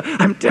involved.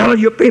 I'm telling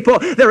you, people,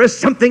 there is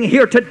something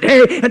here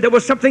today, and there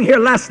was something here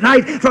last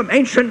night from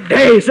ancient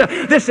days.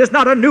 This is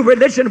not a new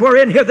religion we're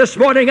in here this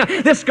morning.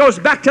 This goes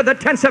back to the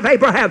tents of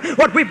Abraham.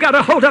 What we've got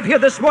a hold of here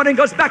this morning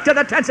goes back to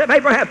the tents of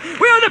Abraham.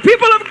 We are the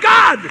people of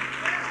God,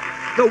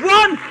 the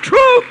one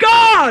true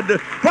God.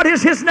 What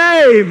is his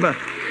name?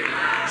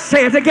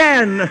 Say it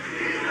again.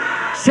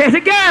 Say it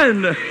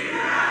again.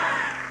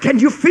 Can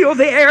you feel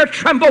the air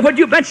tremble when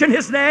you mention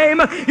his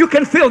name? You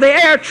can feel the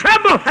air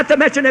tremble at the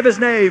mention of his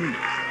name.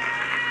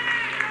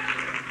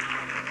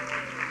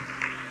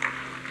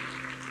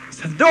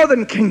 The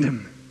northern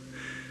kingdom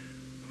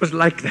was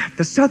like that.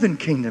 The southern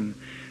kingdom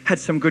had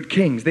some good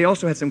kings. They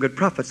also had some good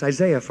prophets.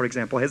 Isaiah, for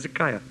example,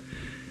 Hezekiah.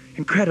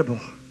 Incredible.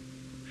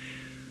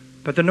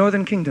 But the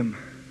northern kingdom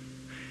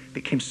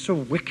became so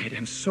wicked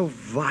and so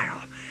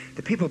vile.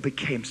 The people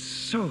became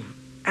so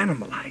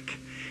animal-like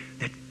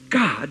that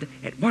God,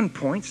 at one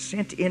point,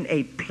 sent in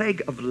a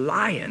plague of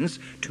lions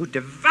to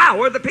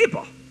devour the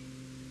people.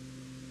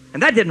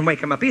 And that didn't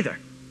wake them up either.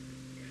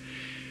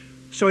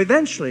 So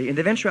eventually, in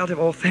the eventuality of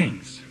all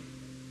things,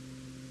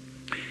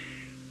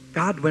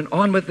 God went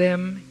on with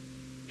them.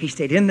 He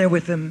stayed in there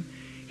with them.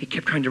 He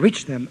kept trying to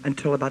reach them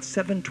until about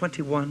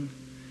 721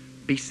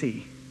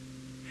 BC.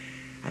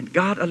 And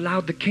God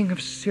allowed the king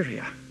of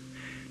Syria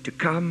to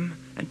come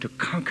and to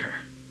conquer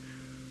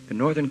the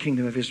northern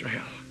kingdom of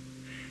Israel.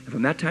 And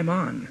from that time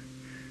on,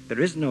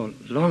 there is no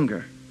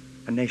longer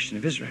a nation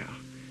of Israel.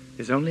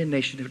 There's only a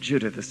nation of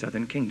Judah, the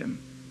southern kingdom.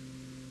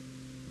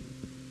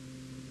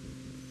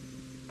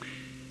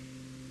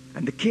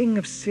 And the king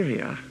of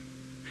Syria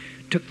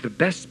took the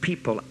best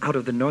people out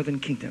of the northern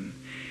kingdom.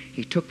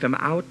 He took them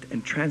out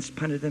and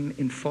transplanted them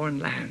in foreign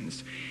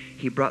lands.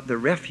 He brought the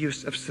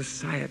refuse of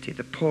society,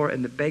 the poor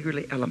and the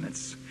beggarly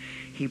elements.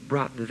 He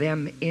brought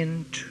them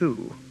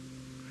into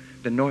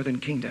the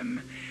northern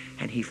kingdom,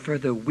 and he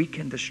further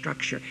weakened the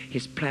structure.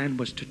 His plan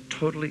was to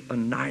totally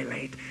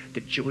annihilate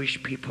the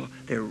Jewish people,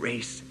 their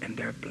race and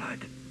their blood.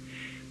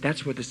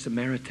 That's where the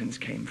Samaritans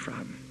came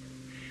from.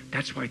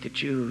 That's why the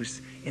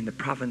Jews in the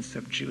province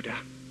of Judah,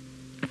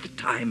 at the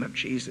time of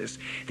Jesus,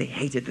 they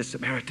hated the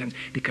Samaritans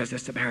because the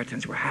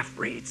Samaritans were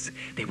half-breeds.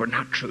 They were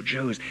not true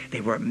Jews.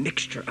 They were a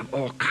mixture of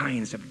all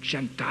kinds of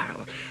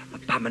Gentile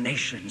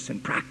abominations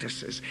and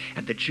practices.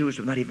 And the Jews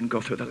would not even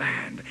go through the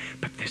land.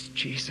 But this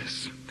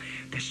Jesus,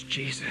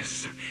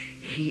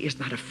 he is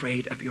not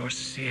afraid of your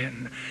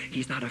sin.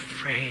 He's not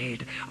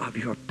afraid of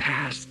your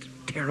past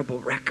terrible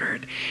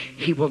record.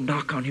 He will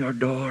knock on your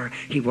door.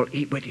 He will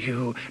eat with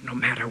you no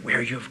matter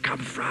where you've come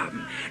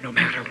from. No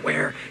matter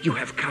where you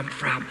have come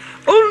from.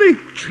 Only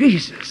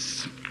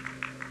Jesus.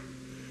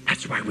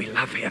 That's why we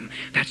love him.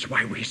 That's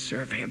why we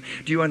serve him.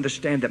 Do you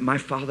understand that my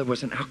father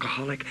was an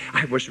alcoholic?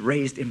 I was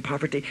raised in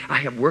poverty. I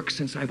have worked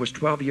since I was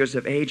 12 years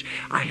of age.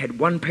 I had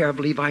one pair of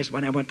Levi's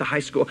when I went to high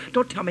school.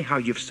 Don't tell me how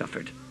you've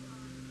suffered.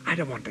 I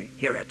don't want to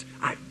hear it.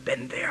 I've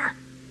been there.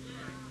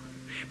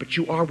 But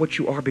you are what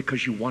you are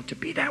because you want to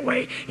be that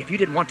way. If you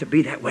didn't want to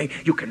be that way,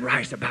 you can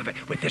rise above it.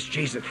 With this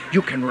Jesus,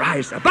 you can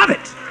rise above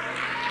it.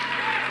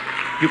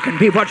 You can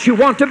be what you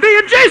want to be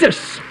in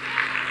Jesus.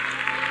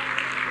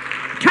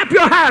 Clap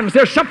your hands.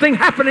 There's something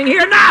happening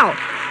here now.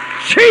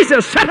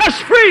 Jesus set us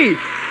free.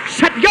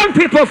 Set young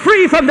people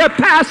free from their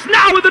past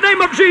now in the name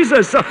of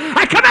Jesus.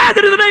 I command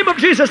it in the name of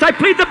Jesus. I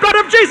plead the blood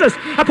of Jesus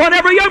upon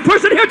every young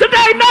person here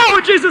today now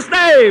in Jesus'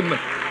 name.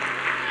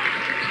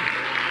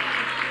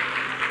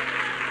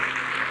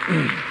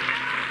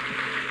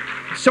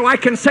 So I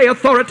can say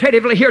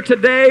authoritatively here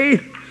today,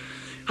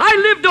 I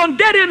lived on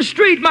Dead End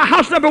Street. My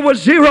house number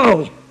was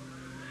 0.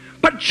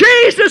 But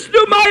Jesus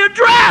knew my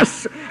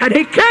address. And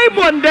he came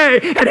one day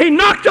and he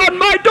knocked on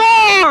my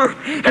door.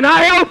 And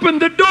I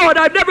opened the door and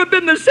I've never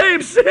been the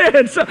same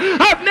since.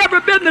 I've never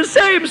been the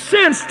same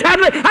since,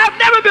 Stanley. I've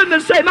never been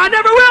the same. I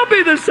never will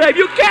be the same.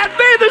 You can't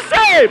be the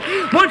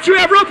same. Once you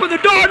ever open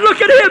the door and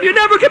look at him, you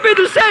never can be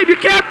the same. You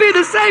can't be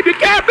the same. You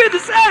can't be the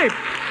same.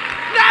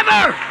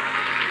 Never.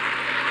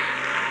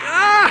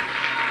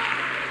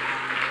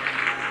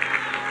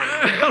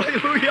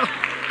 Hallelujah.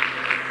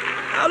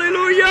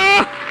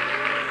 Hallelujah.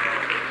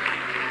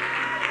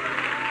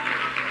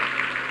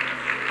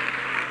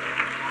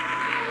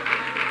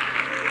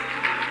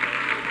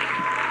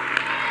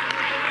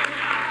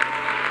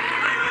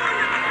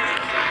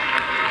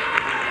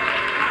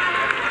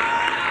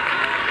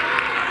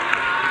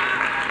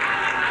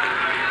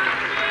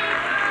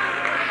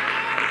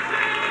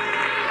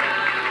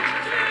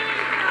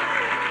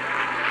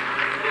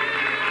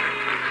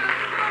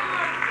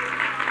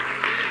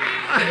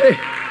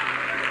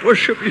 I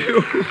worship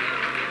you.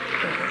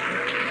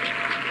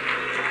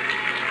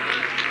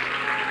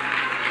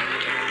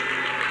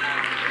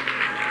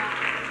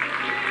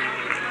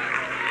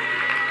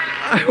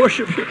 I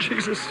worship you,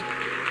 Jesus.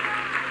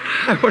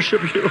 I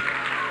worship you.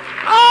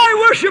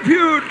 I worship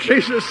you,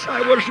 Jesus.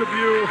 I worship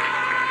you.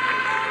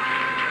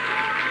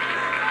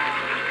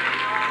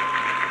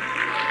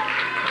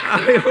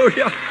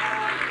 Hallelujah.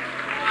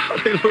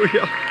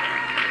 Hallelujah.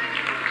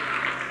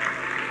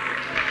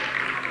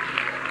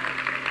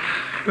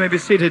 You may be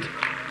seated.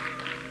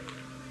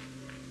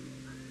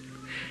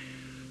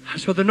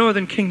 So the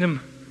northern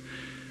kingdom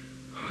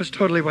was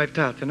totally wiped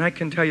out. And I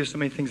can tell you so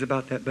many things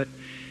about that, but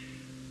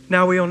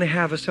now we only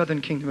have a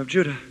southern kingdom of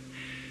Judah.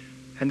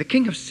 And the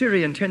king of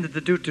Syria intended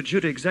to do to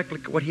Judah exactly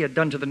what he had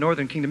done to the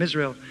northern kingdom,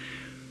 Israel.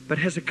 But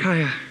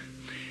Hezekiah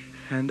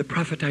and the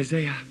prophet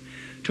Isaiah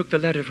took the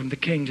letter from the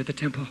king to the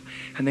temple,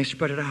 and they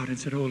spread it out and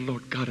said, "Oh,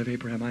 Lord God of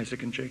Abraham,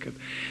 Isaac, and Jacob,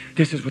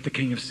 this is what the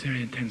king of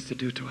Syria intends to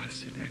do to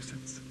us in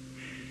essence."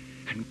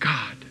 And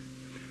God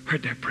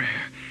heard their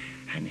prayer,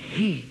 and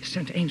he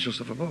sent angels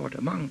of the Lord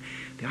among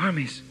the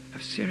armies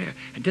of Syria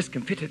and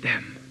discomfited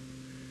them.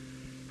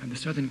 And the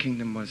southern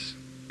kingdom was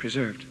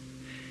preserved.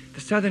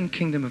 The southern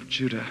kingdom of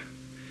Judah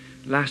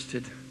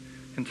lasted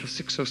until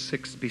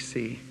 606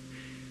 BC.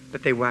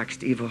 But they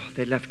waxed evil.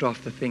 They left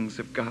off the things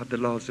of God, the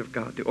laws of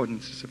God, the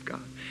ordinances of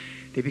God.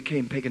 They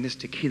became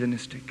paganistic,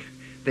 heathenistic.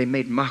 They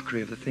made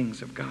mockery of the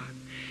things of God.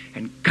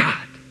 And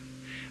God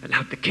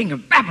allowed the king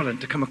of Babylon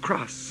to come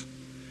across.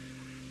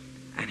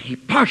 And he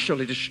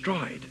partially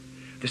destroyed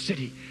the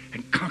city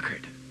and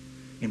conquered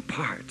in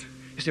part.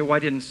 You say, why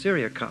didn't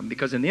Syria come?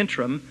 Because in the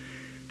interim,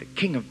 the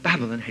king of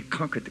Babylon had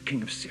conquered the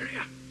king of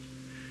Syria.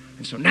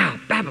 And so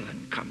now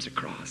Babylon comes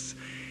across.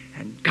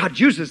 And God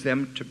uses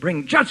them to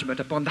bring judgment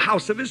upon the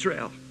house of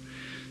Israel.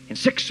 In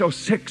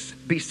 606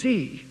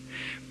 BC,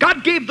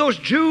 God gave those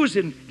Jews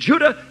in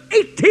Judah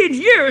 18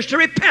 years to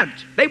repent.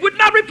 They would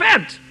not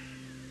repent.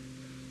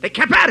 They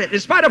kept at it in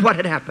spite of what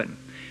had happened.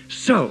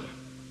 So,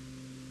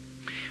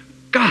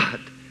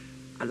 God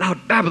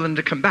allowed Babylon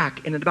to come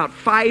back. And in about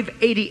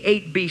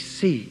 588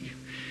 BC,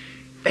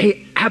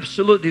 they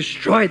absolutely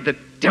destroyed the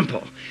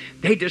temple.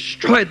 They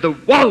destroyed the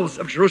walls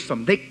of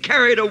Jerusalem. They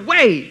carried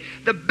away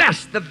the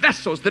best, the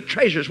vessels, the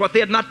treasures, what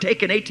they had not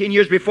taken 18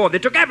 years before. They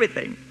took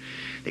everything.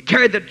 They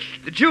carried the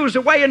Jews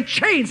away in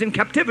chains, in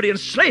captivity, and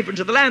slavery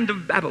into the land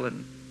of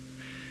Babylon.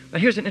 Now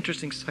here's an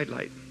interesting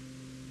sidelight.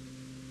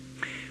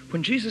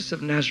 When Jesus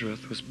of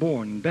Nazareth was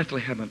born in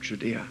Bethlehem of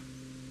Judea,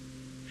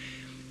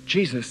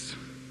 Jesus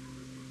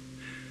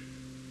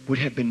would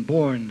have been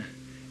born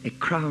a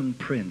crown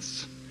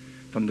prince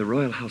from the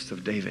royal house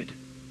of David.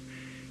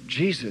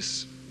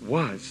 Jesus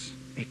was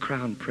a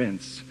crown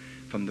prince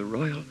from the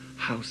royal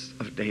house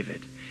of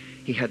David.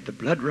 He had the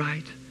blood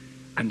right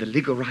and the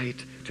legal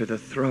right to the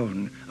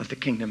throne of the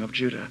kingdom of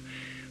Judah.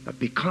 But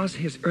because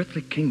his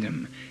earthly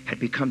kingdom had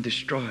become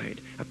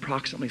destroyed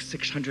approximately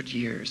 600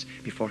 years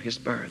before his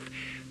birth,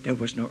 there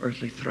was no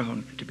earthly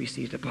throne to be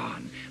seated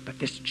upon. But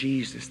this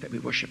Jesus that we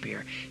worship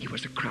here, he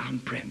was a crown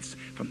prince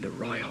from the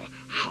royal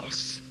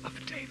house of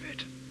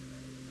David.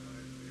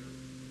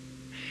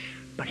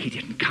 But he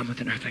didn't come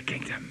with an earthly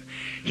kingdom.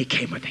 He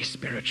came with a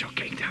spiritual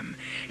kingdom.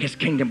 His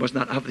kingdom was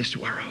not of this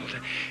world.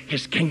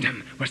 His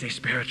kingdom was a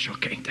spiritual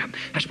kingdom.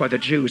 That's why the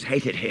Jews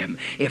hated him.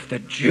 If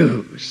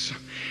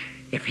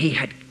he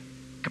had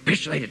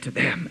capitulated to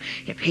them,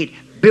 if he'd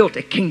built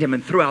a kingdom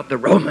and threw out the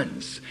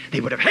Romans, they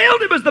would have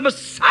hailed him as the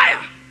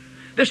Messiah.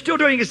 They're still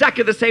doing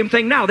exactly the same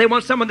thing now. They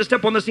want someone to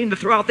step on the scene to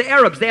throw out the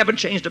Arabs. They haven't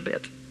changed a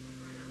bit.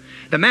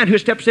 The man who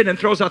steps in and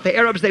throws out the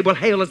Arabs, they will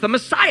hail as the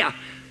Messiah.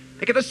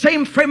 They get the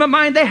same frame of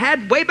mind they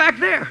had way back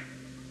there.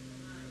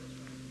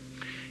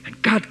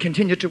 And God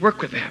continued to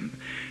work with them.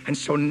 And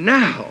so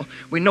now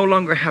we no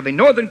longer have a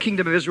northern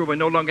kingdom of Israel. We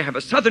no longer have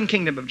a southern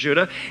kingdom of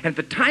Judah. And at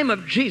the time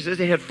of Jesus,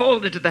 it had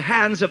fallen into the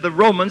hands of the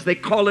Romans. They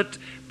call it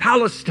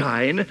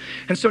Palestine.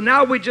 And so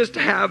now we just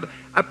have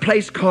a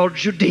place called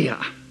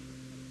Judea.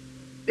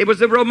 It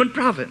was a Roman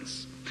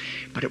province.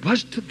 But it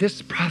was to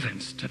this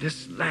province, to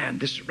this land,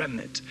 this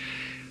remnant,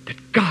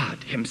 that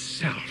God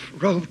himself,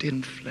 robed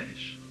in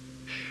flesh,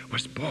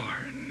 was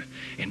born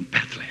in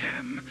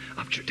Bethlehem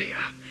of Judea.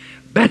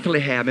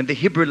 Bethlehem in the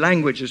Hebrew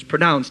language is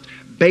pronounced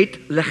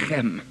Beit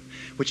Lechem,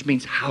 which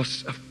means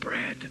house of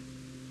bread.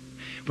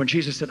 When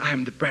Jesus said, I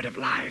am the bread of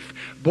life,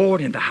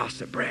 born in the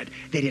house of bread,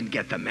 they didn't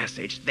get the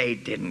message. They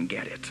didn't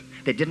get it.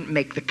 They didn't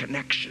make the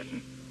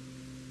connection.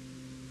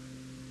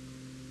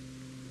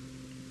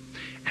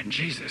 And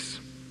Jesus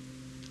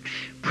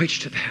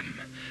preached to them,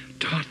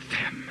 taught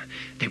them.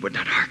 They would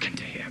not hearken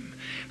to him.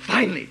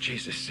 Finally,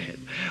 Jesus said,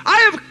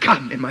 I have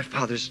come in my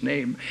Father's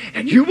name,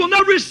 and you will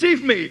not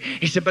receive me.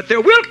 He said, but there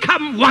will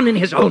come one in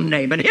his own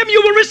name, and him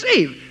you will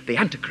receive, the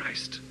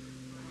Antichrist.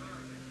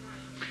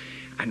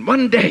 And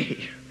one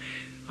day,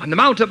 on the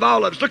Mount of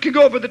Olives, looking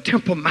over the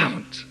Temple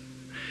Mount,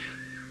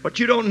 what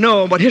you don't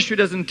know, what history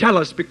doesn't tell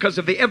us because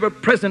of the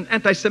ever-present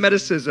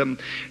anti-Semitism,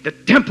 the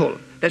temple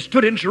that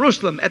stood in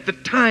Jerusalem at the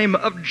time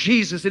of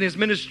Jesus in his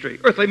ministry,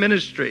 earthly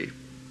ministry,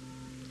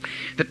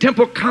 the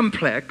temple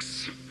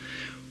complex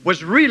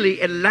was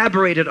really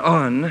elaborated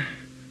on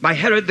by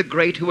Herod the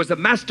Great, who was a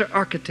master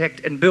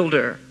architect and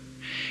builder.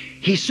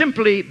 He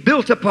simply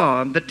built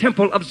upon the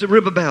temple of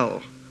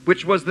Zerubbabel,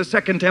 which was the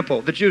second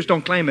temple. The Jews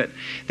don't claim it.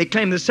 They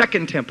claim the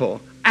second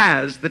temple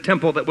as the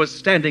temple that was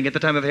standing at the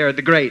time of Herod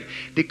the Great,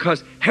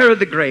 because Herod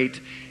the Great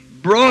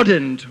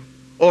broadened,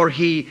 or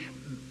he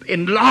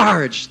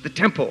enlarged the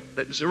temple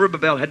that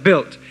Zerubbabel had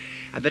built.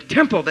 And the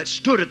temple that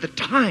stood at the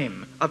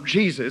time of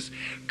Jesus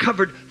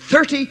covered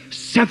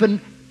 37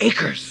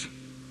 acres.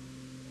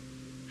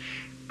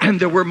 And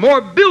there were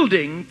more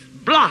building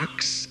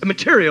blocks,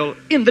 material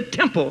in the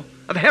temple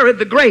of Herod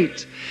the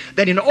Great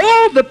than in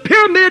all the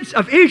pyramids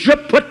of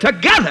Egypt put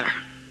together.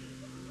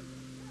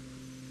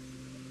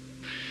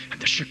 And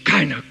the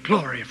Shekinah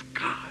glory of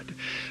God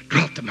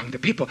dwelt among the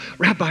people.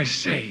 Rabbis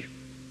say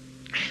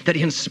that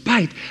in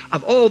spite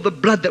of all the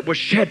blood that was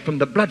shed from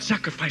the blood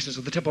sacrifices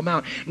of the Temple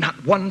Mount,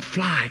 not one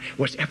fly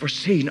was ever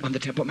seen on the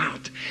Temple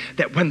Mount.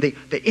 That when the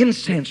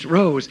incense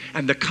rose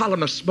and the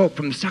column of smoke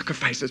from the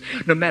sacrifices,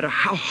 no matter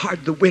how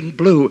hard the wind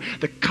blew,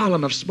 the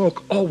column of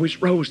smoke always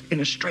rose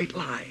in a straight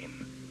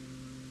line.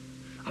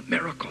 A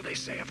miracle, they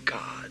say, of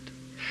God.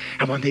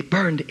 And when they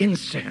burned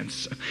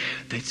incense,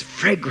 the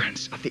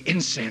fragrance of the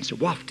incense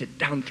wafted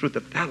down through the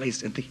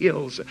valleys and the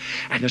hills.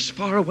 And as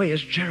far away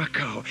as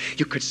Jericho,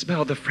 you could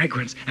smell the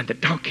fragrance, and the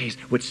donkeys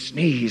would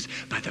sneeze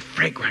by the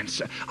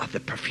fragrance of the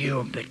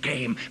perfume that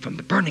came from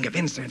the burning of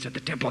incense at the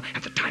temple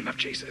at the time of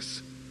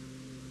Jesus.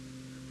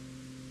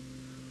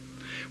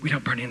 We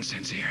don't burn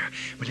incense here.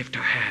 We lift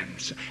our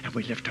hands and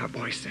we lift our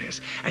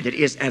voices. And it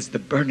is as the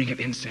burning of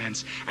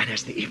incense and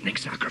as the evening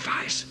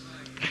sacrifice.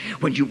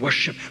 When you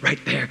worship right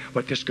there,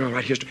 what this girl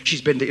right here,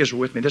 she's been to Israel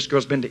with me. This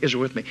girl's been to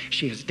Israel with me.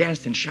 She has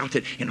danced and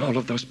shouted in all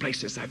of those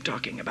places I'm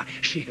talking about.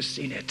 She has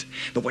seen it.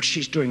 But what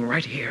she's doing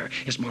right here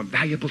is more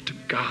valuable to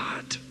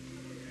God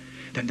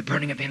than the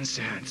burning of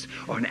incense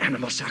or an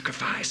animal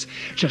sacrifice.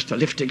 Just a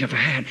lifting of a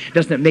hand.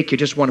 Doesn't it make you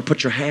just want to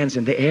put your hands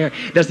in the air?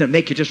 Doesn't it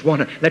make you just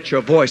want to let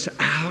your voice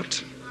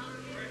out?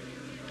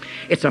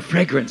 It's a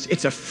fragrance.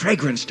 It's a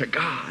fragrance to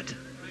God.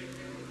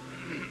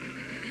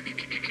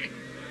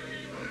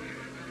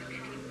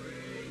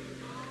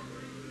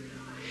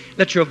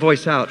 Let your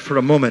voice out for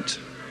a moment.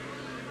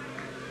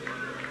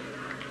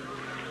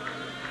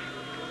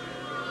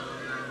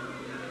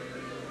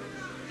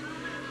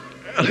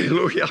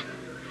 Hallelujah.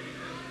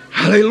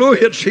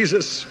 Hallelujah,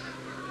 Jesus.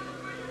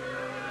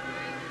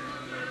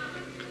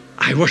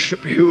 I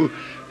worship you,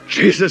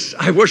 Jesus.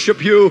 I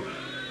worship you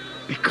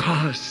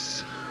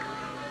because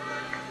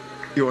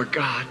you are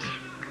God.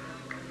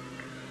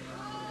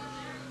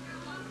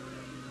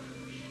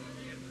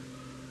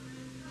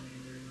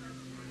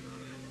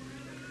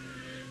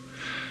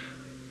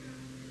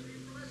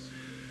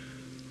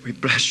 We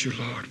bless you,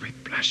 Lord. We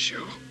bless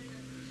you.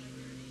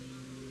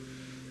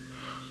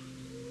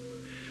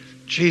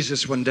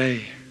 Jesus, one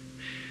day,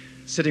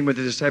 sitting with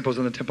the disciples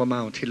on the Temple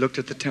Mount, he looked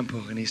at the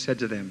temple and he said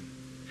to them,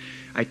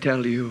 I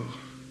tell you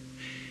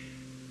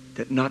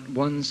that not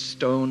one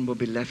stone will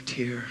be left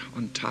here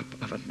on top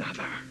of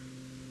another.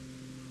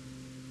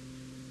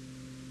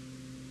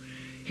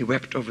 He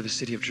wept over the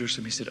city of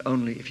Jerusalem. He said,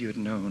 only if you had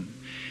known,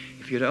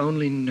 if you had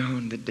only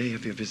known the day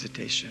of your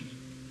visitation,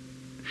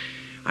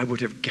 I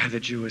would have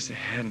gathered you as a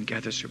hen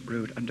gathers her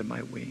brood under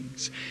my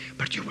wings,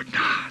 but you would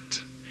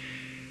not.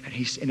 And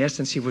in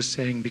essence, he was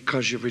saying,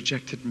 because you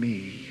rejected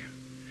me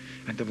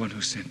and the one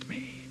who sent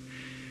me,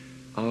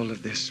 all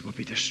of this will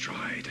be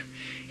destroyed.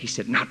 He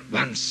said, not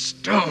one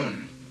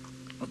stone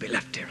will be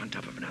left here on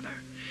top of another.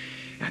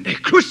 And they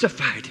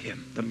crucified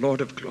him, the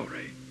Lord of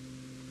glory.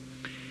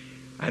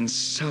 And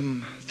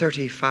some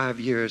 35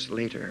 years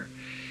later,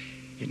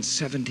 in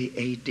 70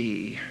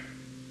 A.D.,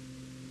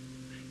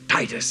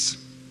 Titus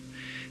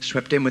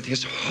swept in with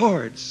his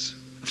hordes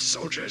of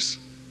soldiers,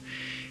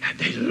 and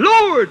they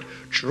lowered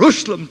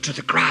Jerusalem to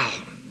the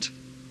ground.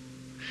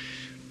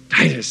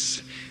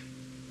 Titus,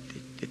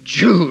 the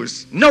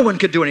Jews, no one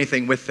could do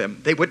anything with them.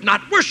 They would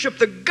not worship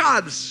the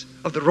gods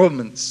of the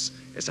Romans,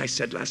 as I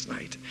said last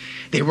night.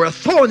 They were a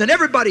thorn in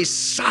everybody's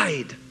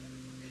side.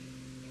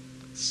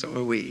 So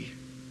are we,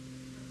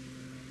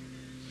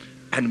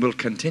 and will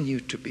continue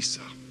to be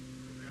so.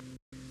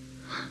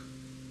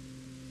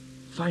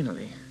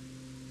 Finally,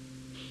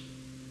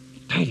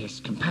 Titus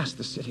compassed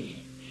the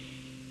city.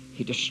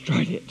 He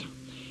destroyed it.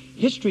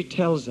 History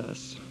tells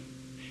us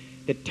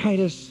that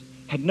Titus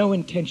had no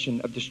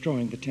intention of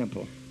destroying the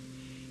temple.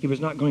 He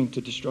was not going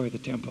to destroy the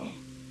temple.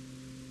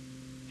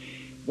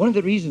 One of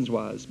the reasons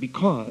was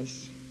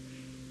because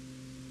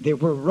there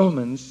were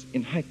Romans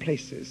in high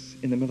places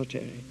in the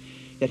military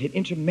that had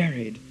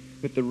intermarried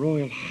with the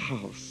royal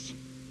house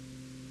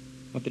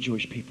of the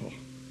Jewish people.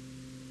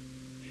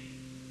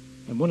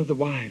 And one of the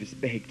wives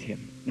begged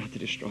him not to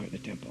destroy the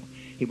temple.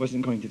 He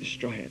wasn't going to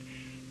destroy it.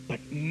 But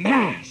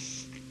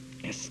mass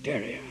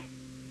hysteria,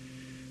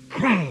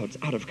 crowds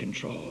out of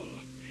control.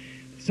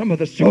 Some of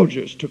the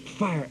soldiers took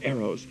fire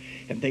arrows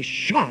and they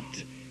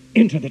shot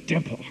into the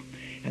temple.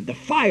 And the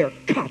fire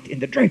caught in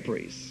the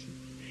draperies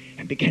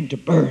and began to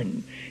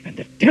burn. And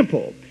the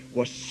temple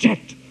was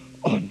set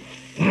on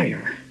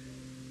fire.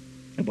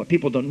 And what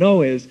people don't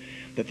know is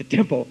that the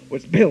temple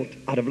was built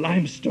out of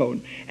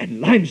limestone,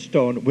 and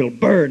limestone will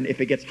burn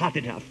if it gets hot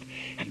enough.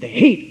 And the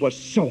heat was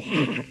so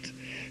hot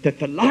that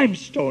the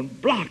limestone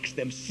blocks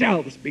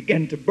themselves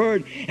began to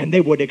burn, and they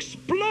would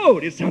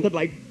explode. It sounded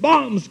like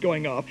bombs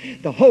going off.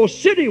 The whole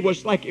city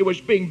was like it was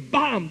being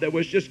bombed. There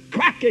was just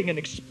cracking and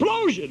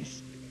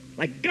explosions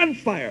like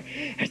gunfire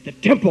as the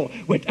temple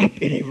went up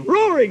in a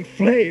roaring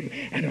flame.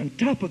 And on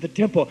top of the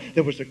temple,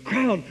 there was a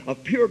crown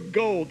of pure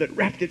gold that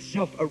wrapped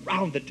itself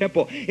around the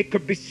temple. It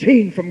could be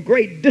seen from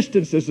great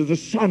distances as the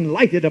sun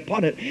lighted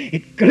upon it.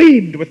 It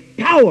gleamed with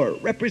power,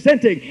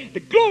 representing the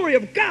glory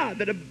of God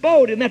that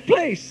abode in that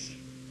place.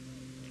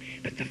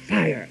 But the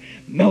fire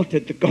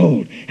melted the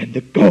gold, and the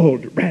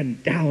gold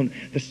ran down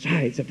the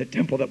sides of the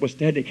temple that was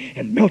standing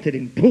and melted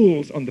in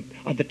pools on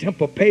the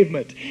temple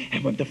pavement.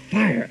 And when the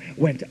fire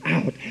went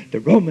out,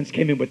 the Romans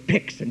came in with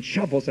picks and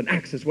shovels and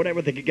axes,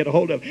 whatever they could get a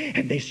hold of,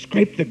 and they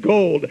scraped the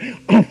gold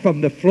off from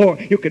the floor.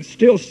 You can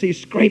still see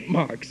scrape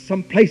marks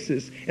some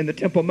places in the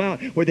Temple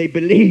Mount where they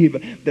believe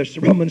the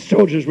Roman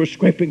soldiers were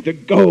scraping the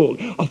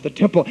gold off the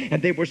temple,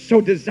 and they were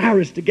so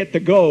desirous to get the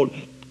gold.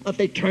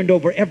 They turned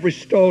over every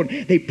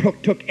stone. They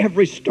took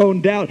every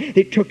stone down.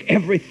 They took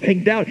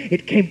everything down.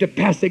 It came to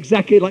pass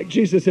exactly like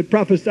Jesus had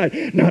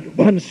prophesied. Not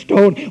one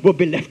stone will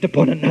be left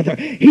upon another.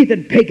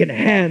 Heathen pagan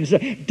hands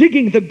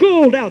digging the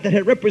gold out that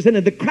had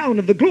represented the crown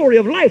of the glory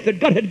of life that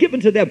God had given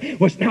to them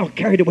was now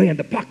carried away in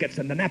the pockets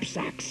and the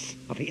knapsacks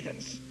of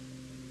heathens.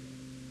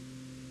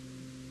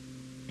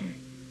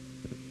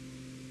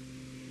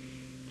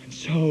 And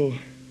so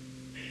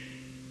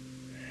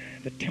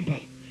the temple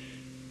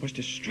was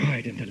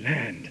destroyed in the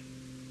land.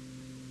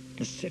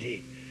 The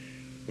city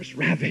was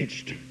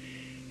ravaged,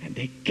 and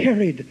they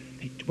carried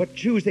what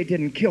Jews they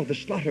didn't kill. The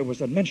slaughter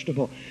was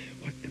unmentionable.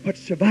 What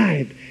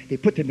survived, they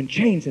put them in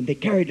chains, and they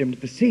carried them to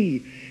the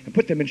sea and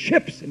put them in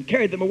ships and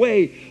carried them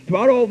away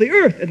throughout all the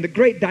earth, and the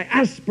great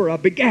diaspora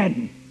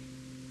began.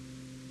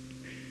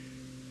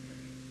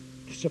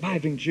 The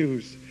surviving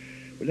Jews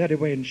were led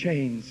away in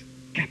chains,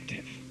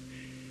 captive.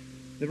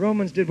 The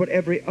Romans did what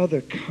every other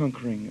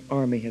conquering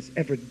army has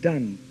ever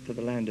done to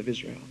the land of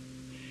Israel.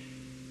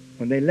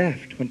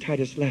 When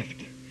Titus left,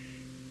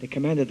 they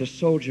commanded the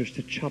soldiers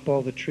to chop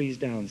all the trees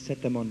down,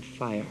 set them on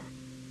fire.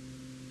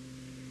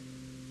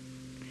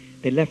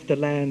 They left the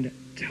land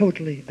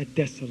totally a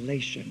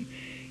desolation.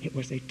 It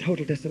was a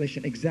total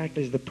desolation,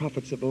 exactly as the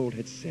prophets of old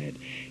had said.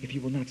 If you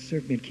will not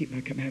serve me and keep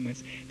my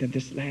commandments, then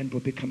this land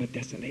will become a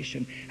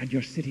desolation, and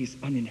your cities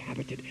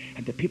uninhabited,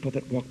 and the people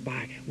that walk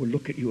by will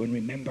look at you and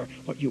remember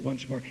what you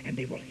once were, and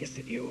they will hiss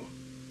at you.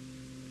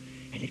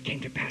 And it came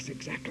to pass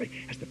exactly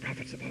as the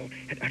prophets of old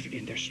had uttered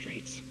in their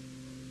streets.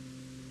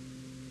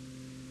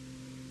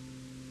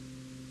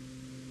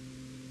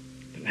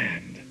 The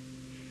land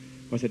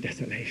was a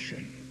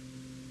desolation.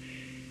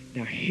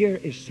 Now here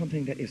is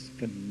something that is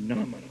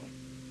phenomenal.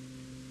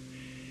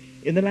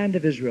 In the land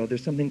of Israel,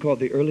 there's something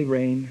called the early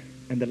rain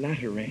and the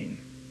latter rain.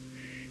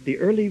 The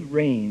early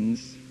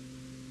rains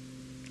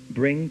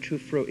bring to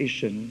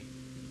fruition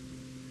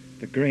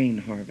the grain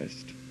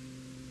harvest.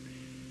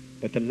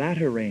 But the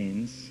latter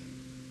rains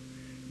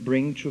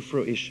bring to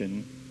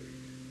fruition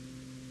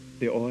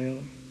the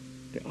oil,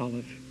 the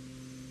olive,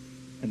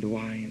 and the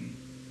wine,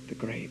 the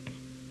grape.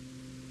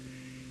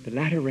 The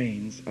latter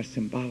rains are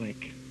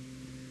symbolic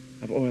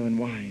of oil and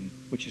wine,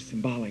 which is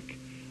symbolic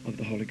of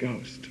the Holy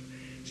Ghost.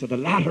 So the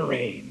latter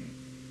rain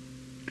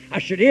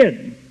ushered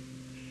in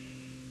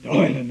the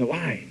oil and the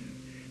wine,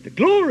 the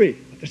glory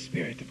of the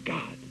Spirit of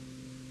God.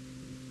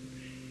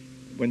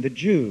 When the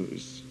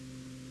Jews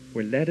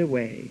were led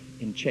away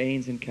in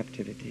chains in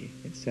captivity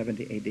in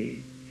 70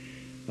 A.D.,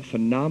 a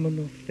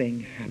phenomenal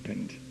thing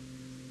happened.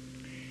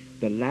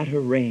 The latter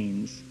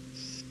rains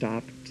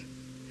stopped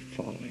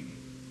falling.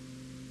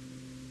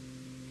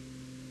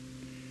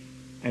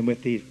 And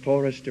with the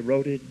forest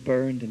eroded,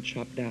 burned, and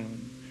chopped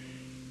down,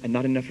 and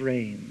not enough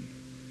rain,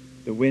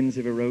 the winds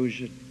of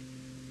erosion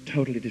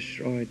totally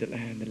destroyed the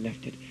land and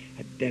left it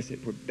a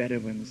desert where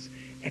Bedouins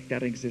eked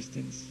out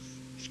existence,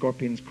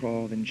 scorpions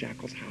crawled, and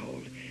jackals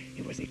howled.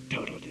 It was a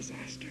total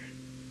disaster,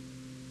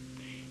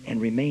 and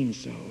remained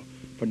so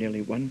for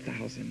nearly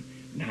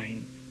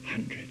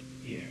 1,900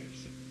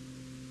 years.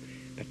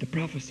 But the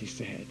prophecy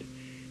said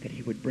that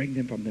he would bring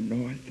them from the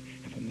north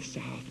and from the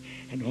south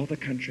and all the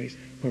countries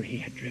where he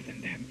had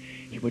driven them.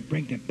 He would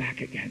bring them back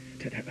again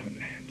to their own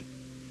land.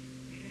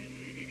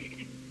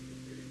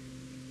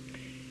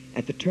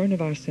 At the turn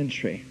of our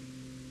century,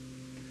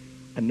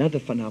 another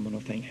phenomenal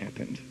thing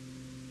happened.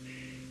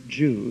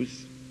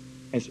 Jews,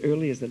 as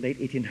early as the late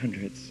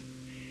 1800s,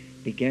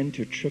 began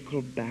to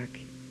trickle back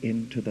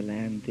into the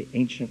land, the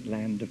ancient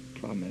land of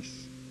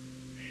promise.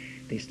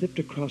 They slipped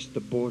across the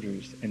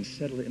borders and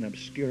settled in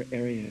obscure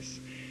areas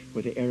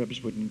where the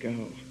Arabs wouldn't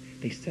go.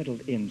 They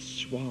settled in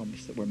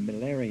swamps that were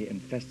malaria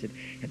infested,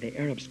 and the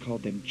Arabs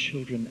called them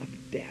children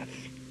of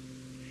death.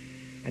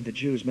 And the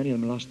Jews, many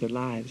of them lost their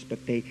lives,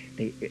 but they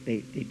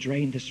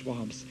drained the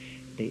swamps,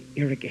 they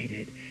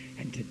irrigated,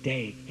 and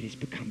today it has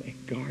become a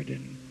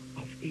Garden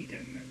of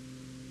Eden.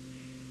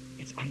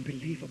 It's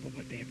unbelievable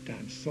what they have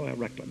done. Soil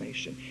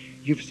reclamation.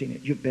 You've seen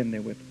it. You've been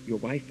there with your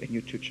wife and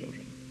your 2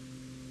 children.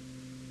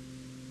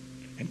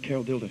 And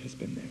Carol Dilda has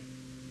been there.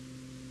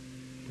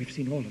 We've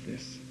seen all of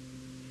this.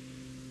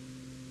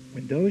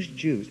 When those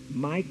Jews,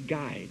 my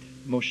guide,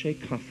 Moshe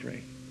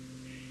Kafre,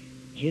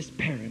 his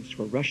parents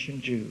were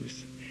Russian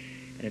Jews.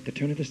 And at the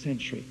turn of the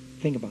century,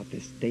 think about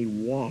this, they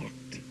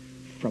walked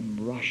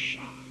from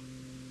Russia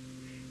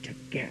to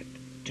get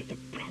to the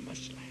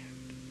promised land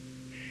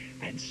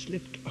and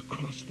slipped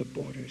across the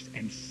borders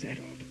and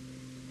settled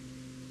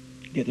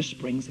near the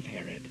springs of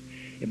Herod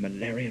in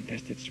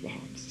malaria-infested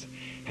swamps.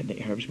 And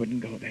the Arabs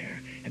wouldn't go there,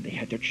 and they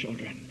had their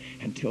children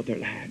and tilled their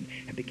land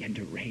and began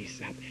to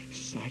raise up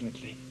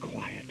silently,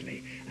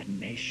 quietly, a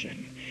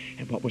nation.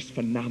 And what was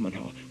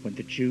phenomenal, when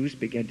the Jews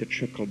began to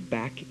trickle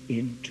back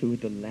into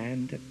the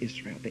land of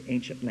Israel, the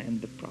ancient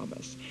land of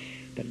promise,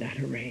 the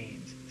latter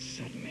rains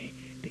suddenly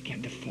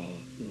began to fall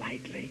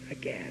lightly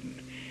again.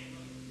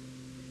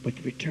 With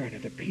the return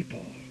of the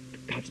people,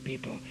 God's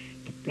people,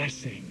 the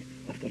blessing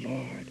of the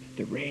Lord,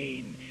 the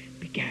rain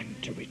began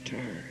to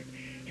return.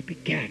 It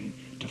began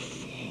to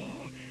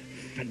fall.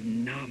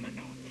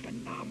 Phenomenal.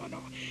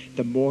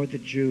 The more the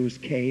Jews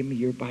came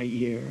year by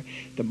year,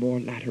 the more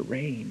latter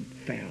rain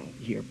fell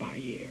year by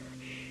year.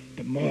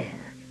 The more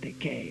they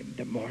came,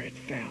 the more it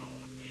fell.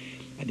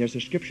 And there's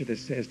a scripture that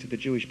says to the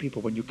Jewish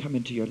people, when you come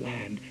into your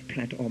land,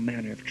 plant all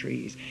manner of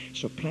trees.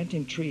 So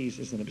planting trees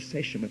is an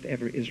obsession with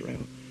every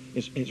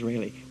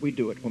Israeli. We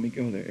do it when we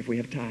go there, if we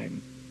have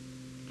time.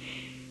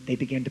 They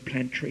began to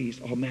plant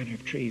trees, all manner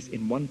of trees,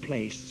 in one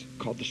place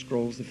called the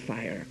Scrolls of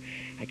Fire.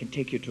 I can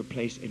take you to a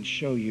place and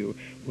show you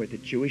where the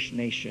Jewish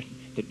nation,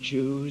 the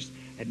Jews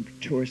and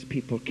tourist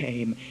people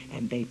came,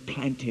 and they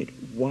planted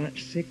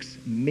 6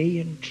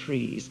 million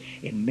trees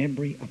in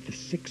memory of the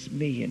 6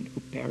 million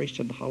who perished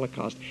in the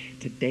Holocaust.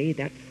 Today,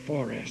 that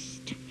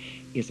forest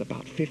is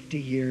about 50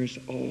 years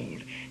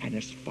old, and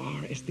as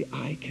far as the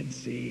eye can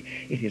see,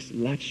 it is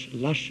lush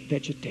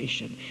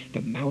vegetation.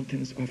 The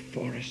mountains are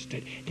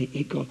forested. The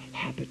eagle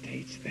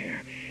habitates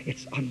there.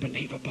 It's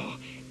unbelievable.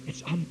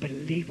 It's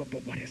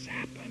unbelievable what has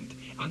happened.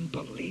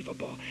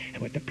 Unbelievable.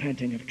 And with the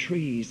planting of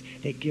trees,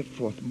 they give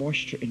forth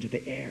moisture into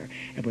the air.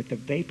 And with the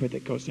vapor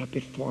that goes up,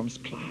 it forms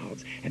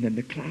clouds. And then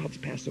the clouds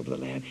pass over the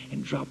land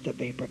and drop the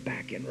vapor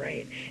back in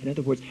rain. In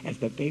other words, as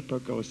the vapor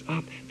goes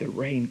up, the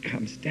rain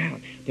comes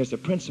down. There's a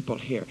principle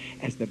here.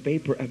 As the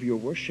vapor of your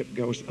worship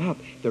goes up,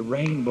 the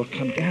rain will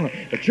come down.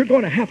 But you're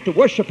going to have to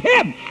worship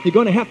Him. You're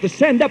going to have to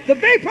send up the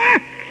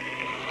vapor.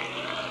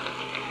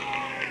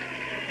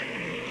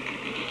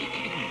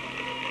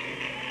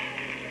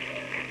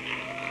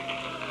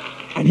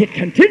 And it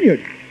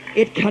continued.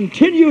 It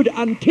continued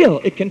until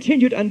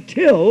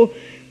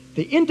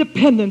the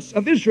independence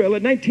of Israel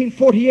in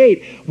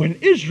 1948, when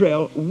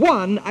Israel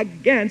won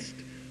against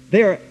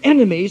their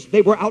enemies.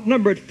 They were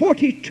outnumbered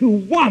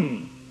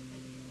 40-1.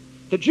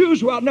 The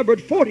Jews were outnumbered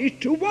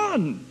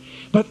 40-1.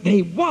 But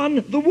they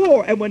won the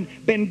war. And when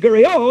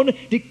Ben-Gurion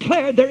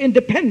declared their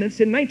independence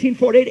in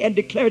 1948 and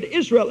declared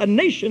Israel a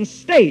nation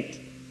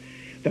state,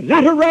 the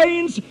latter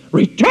rains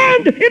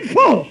returned in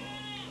full.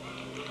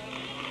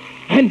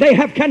 And they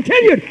have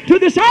continued to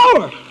this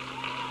hour.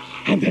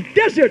 And the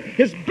desert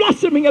is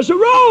blossoming as a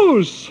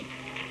rose.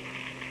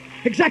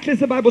 Exactly as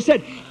the Bible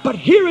said. But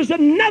here is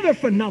another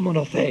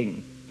phenomenal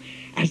thing.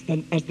 As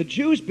the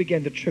Jews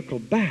began to trickle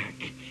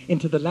back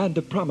into the land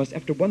of promise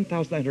after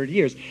 1,900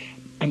 years,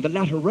 and the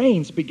latter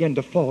rains began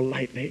to fall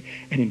lightly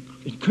and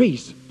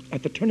increase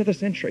at the turn of the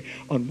century.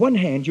 On one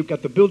hand, you've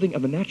got the building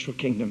of the natural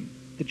kingdom,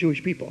 the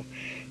Jewish people.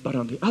 But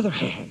on the other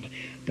hand,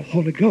 the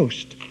Holy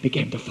Ghost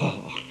began to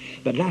fall.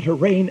 The latter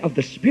rain of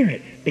the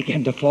Spirit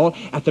began to fall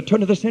at the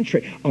turn of the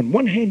century. On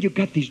one hand, you've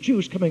got these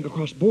Jews coming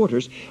across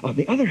borders. On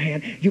the other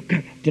hand, you've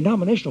got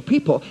denominational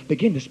people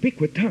begin to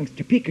speak with tongues.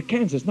 Topeka,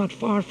 Kansas, not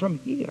far from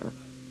here.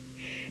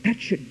 That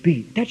should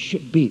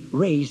be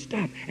raised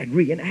up and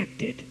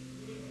reenacted.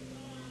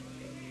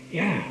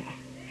 Yeah.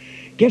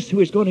 Guess who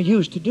He's going to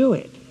use to do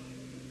it?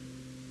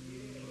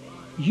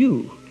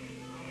 You.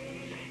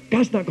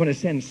 God's not going to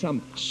send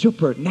some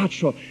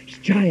supernatural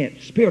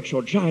giant,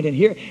 spiritual giant in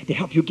here to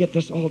help you get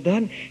this all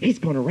done. He's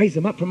going to raise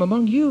them up from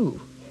among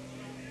you.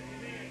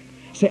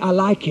 Say, I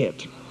like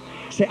it.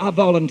 Say, I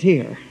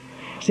volunteer.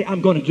 Say,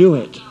 I'm going to do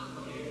it.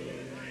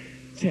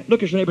 Say,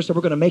 look at your neighbor and say,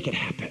 we're going to make it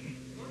happen.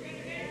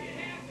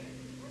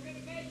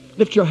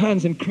 Lift your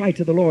hands and cry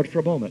to the Lord for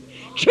a moment.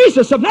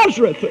 Jesus of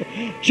Nazareth!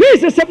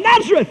 Jesus of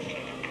Nazareth!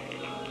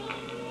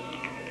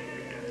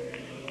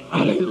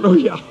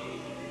 Hallelujah!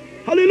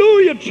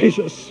 Hallelujah,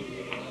 Jesus!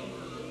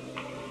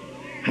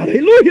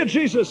 Hallelujah,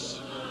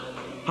 Jesus!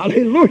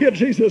 Hallelujah,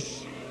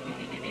 Jesus!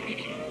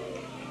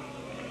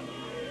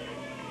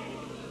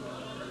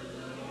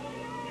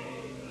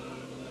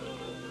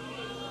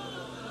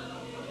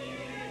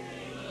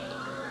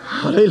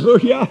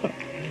 Hallelujah!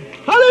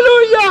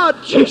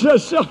 Hallelujah,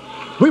 Jesus!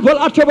 We will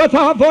utter with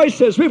our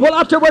voices. We will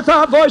utter with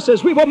our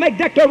voices. We will make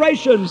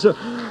declarations.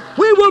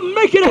 We will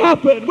make it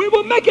happen. We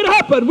will make it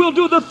happen. We'll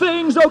do the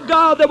things, oh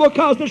God, that will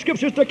cause the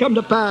scriptures to come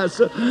to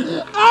pass.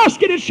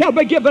 Ask and it shall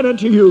be given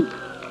unto you.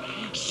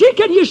 Seek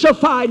and ye shall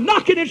find.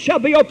 Knock and it shall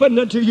be opened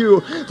unto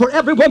you. For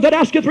everyone that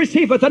asketh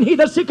receiveth, and he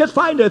that seeketh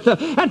findeth.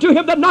 And to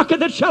him that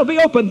knocketh it shall be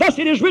opened. Thus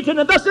it is written,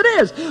 and thus it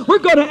is. We're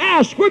going to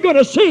ask. We're going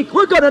to seek.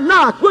 We're going to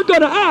knock. We're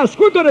going to ask.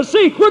 We're going to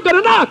seek. We're going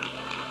to knock.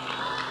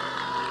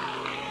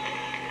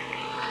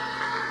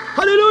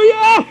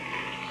 Hallelujah.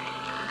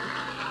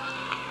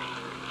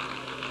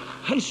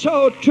 And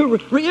so to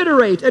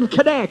reiterate and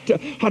connect,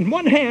 on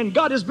one hand,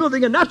 God is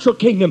building a natural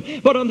kingdom,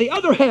 but on the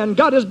other hand,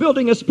 God is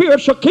building a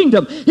spiritual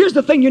kingdom. Here's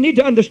the thing you need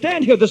to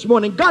understand here this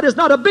morning. God is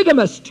not a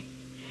bigamist.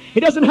 He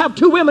doesn't have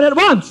two women at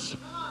once.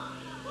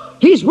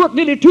 He's worked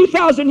nearly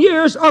 2,000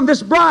 years on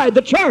this bride,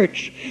 the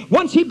church.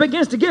 Once he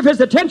begins to give his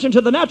attention to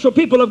the natural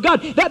people of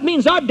God, that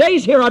means our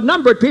days here are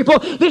numbered, people.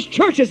 This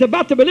church is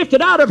about to be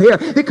lifted out of here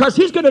because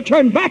he's going to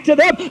turn back to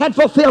them and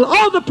fulfill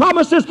all the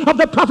promises of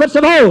the prophets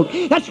of old.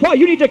 That's why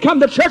you need to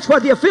come to church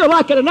whether you feel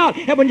like it or not.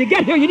 And when you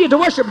get here, you need to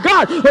worship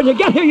God. When you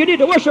get here, you need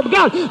to worship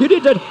God. You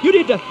need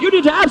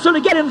to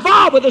absolutely get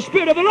involved with the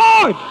Spirit of the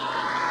Lord.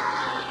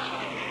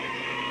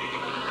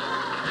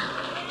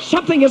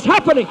 Something is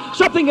happening.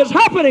 Something is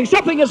happening.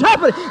 Something is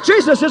happening.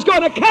 Jesus is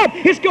going to come.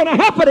 It's going to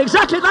happen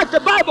exactly like the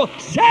Bible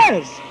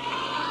says.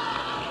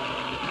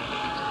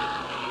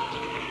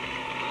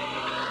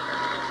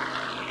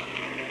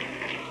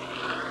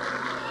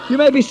 You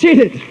may be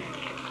seated.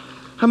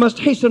 I must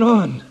hasten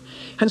on.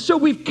 And so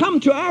we've come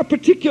to our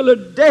particular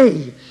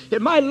day.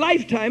 In my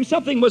lifetime,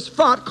 something was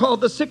fought called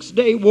the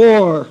 6-Day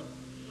War.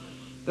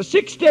 The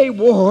 6-Day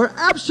War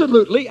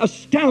absolutely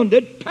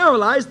astounded,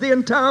 paralyzed the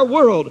entire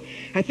world.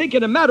 I think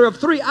in a matter of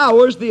 3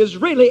 hours, the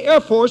Israeli Air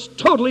Force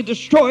totally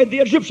destroyed the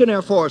Egyptian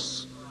Air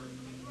Force.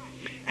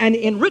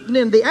 And written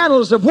in the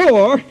annals of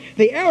war,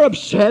 the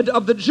Arabs said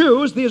of the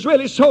Jews, the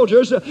Israeli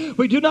soldiers,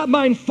 we do not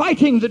mind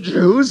fighting the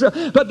Jews,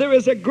 but there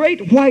is a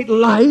great white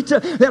light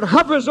that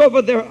hovers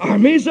over their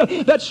armies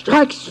that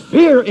strikes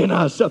fear in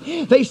us.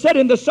 They said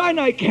in the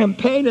Sinai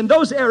campaign, in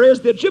those areas,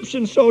 the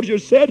Egyptian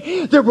soldiers said,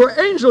 there were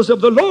angels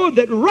of the Lord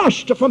that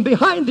rushed from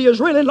behind the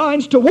Israeli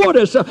lines toward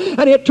us,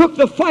 and it took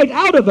the fight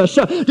out of us.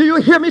 Do you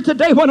hear me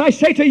today when I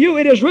say to you,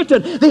 it is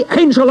written, the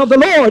angel of the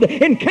Lord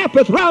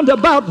encampeth round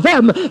about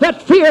them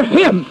that fear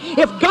him.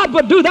 If God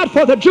would do that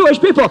for the Jewish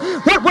people,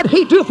 what would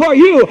he do for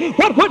you?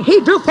 What would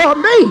he do for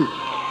me?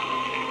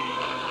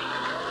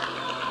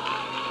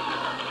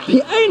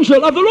 The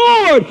angel of the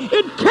Lord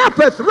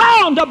encampeth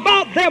round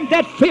about them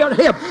that fear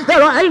him.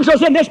 There are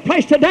angels in this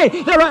place today.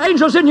 There are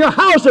angels in your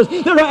houses.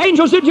 There are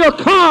angels in your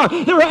car.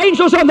 There are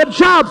angels on the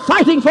job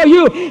fighting for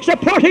you,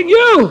 supporting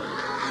you.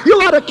 You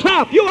ought to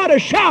clap. You ought to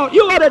shout.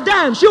 You ought to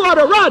dance. You ought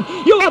to run.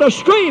 You ought to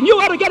scream. You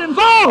ought to get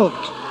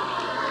involved.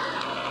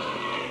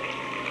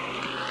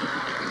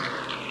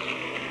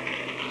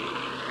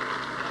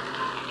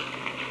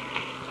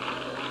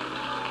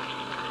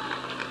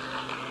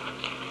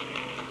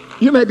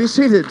 You may be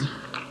seated.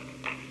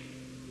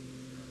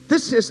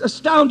 This is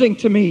astounding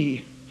to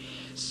me.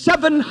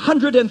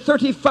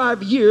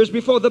 735 years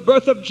before the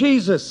birth of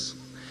Jesus,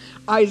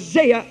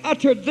 Isaiah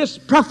uttered this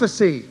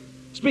prophecy,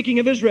 speaking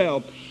of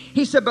Israel.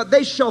 He said, but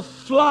they shall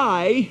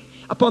fly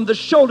upon the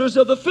shoulders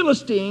of the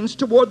Philistines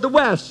toward the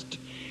west.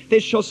 They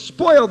shall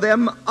spoil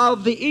them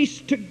of the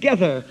east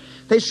together.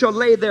 They shall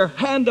lay their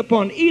hand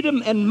upon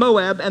Edom and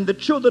Moab, and the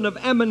children of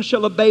Ammon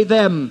shall obey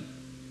them.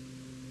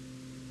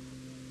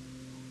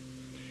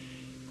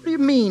 What do you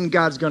mean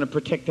God's going to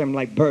protect them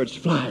like birds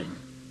flying?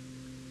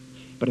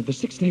 But in the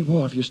 6-Day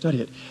War, if you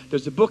study it,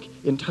 there's a book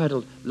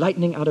entitled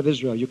Lightning Out of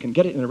Israel. You can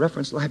get it in a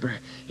reference library.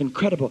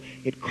 Incredible.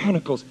 It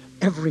chronicles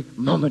every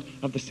moment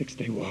of the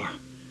 6-Day War.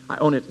 I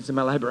own it. It's in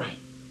my library.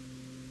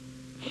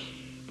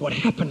 What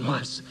happened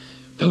was,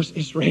 those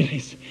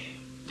Israelis,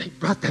 they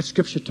brought that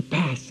scripture to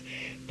pass.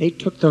 They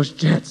took those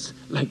jets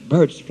like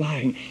birds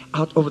flying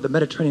out over the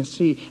Mediterranean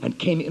Sea and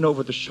came in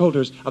over the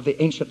shoulders of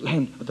the ancient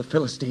land of the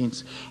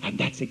Philistines. And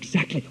that's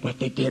exactly what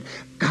they did.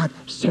 God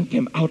sent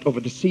them out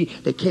over the sea.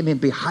 They came in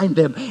behind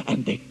them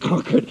and they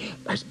conquered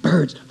as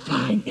birds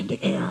flying in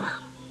the air.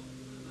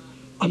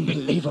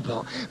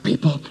 Unbelievable.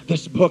 People,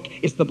 this book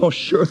is the most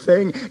sure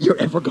thing you're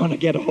ever going to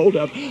get a hold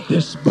of.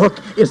 This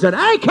book is an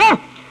anchor.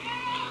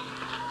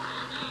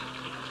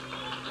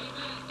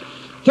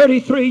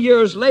 33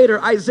 years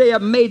later, Isaiah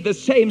made the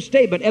same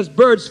statement. As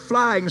birds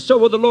flying, so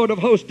will the Lord of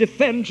hosts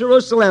defend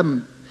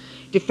Jerusalem.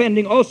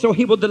 Defending also,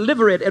 he will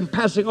deliver it, and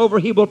passing over,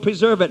 he will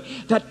preserve it.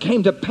 That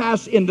came to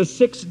pass in the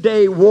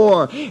 6-Day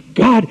War.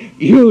 God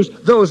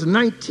used those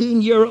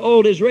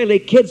 19-year-old Israeli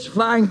kids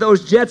flying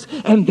those jets,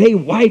 and they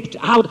wiped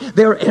out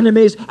their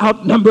enemies,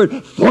 outnumbered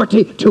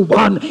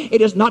 40-1. It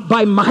is not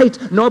by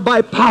might nor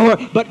by power,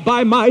 but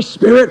by my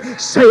Spirit,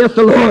 saith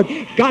the Lord.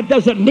 God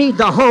doesn't need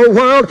the whole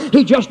world.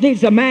 He just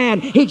needs a man.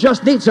 He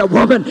just needs a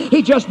woman.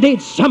 He just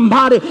needs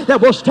somebody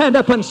that will stand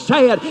up and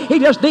say it. He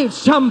just needs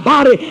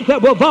somebody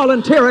that will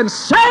volunteer and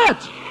say it.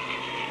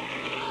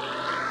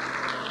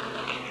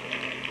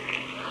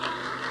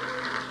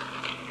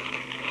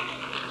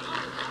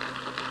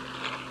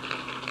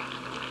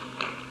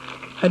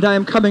 And I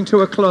am coming to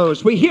a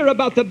close. We hear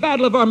about the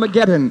Battle of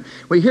Armageddon.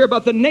 We hear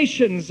about the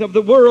nations of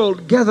the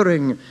world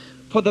gathering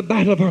for the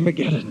Battle of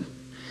Armageddon.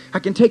 I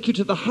can take you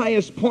to the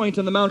highest point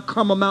in the Mount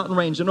Carmel mountain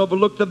range and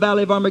overlook the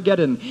Valley of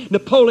Armageddon.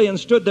 Napoleon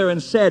stood there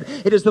and said,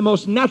 it is the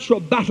most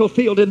natural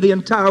battlefield in the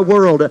entire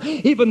world.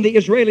 Even the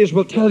Israelis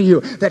will tell you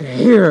that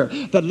here,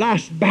 the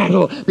last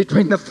battle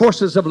between the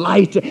forces of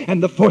light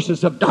and the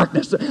forces of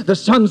darkness, the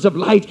sons of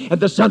light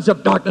and the sons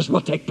of darkness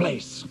will take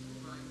place.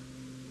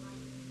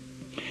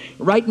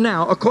 Right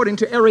now, according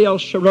to Ariel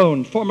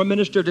Sharon, former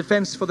Minister of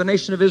Defense for the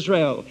nation of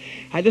Israel,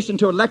 I listened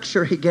to a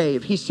lecture he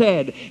gave. He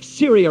said,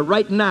 Syria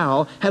right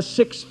now has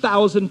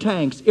 6,000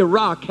 tanks.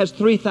 Iraq has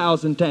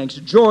 3,000 tanks.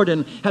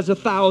 Jordan has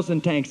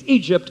 1,000 tanks.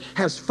 Egypt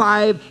has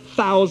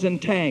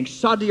 5,000 tanks.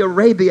 Saudi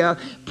Arabia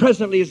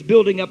presently is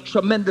building up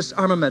tremendous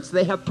armaments.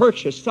 They have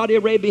purchased, Saudi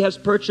Arabia has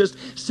purchased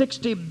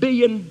 $60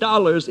 billion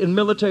in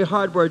military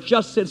hardware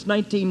just since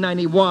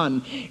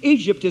 1991.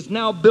 Egypt is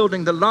now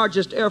building the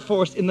largest air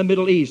force in the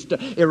Middle East.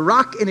 Iraq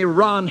and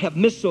Iran have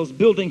missiles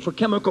building for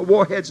chemical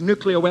warheads,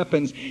 nuclear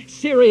weapons.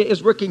 Syria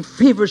is working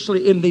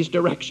feverishly in these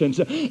directions.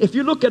 If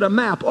you look at a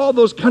map, all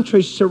those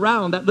countries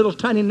surround that little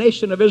tiny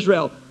nation of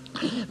Israel.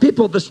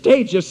 People, the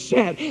stage is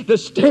set. The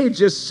stage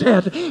is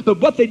set. But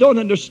what they don't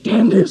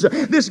understand is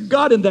this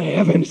God in the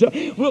heavens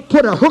will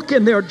put a hook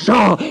in their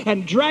jaw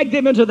and drag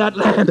them into that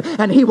land,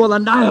 and he will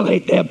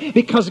annihilate them,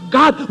 because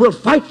God will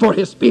fight for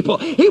his people.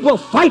 He will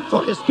fight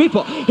for his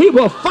people. He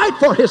will fight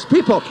for his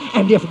people.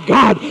 And if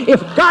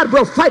God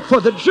will fight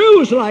for the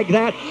Jews like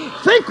that,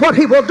 think what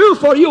he will do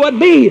for you and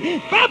me,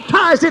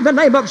 baptized in the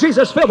name of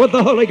Jesus, filled with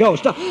the Holy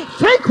Ghost.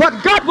 Think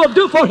what God will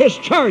do for his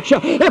church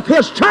if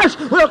his church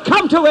will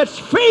come to its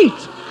feet.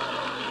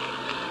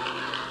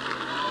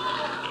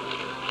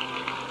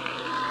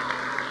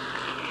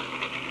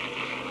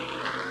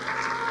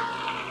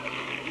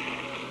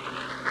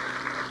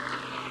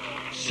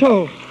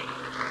 So,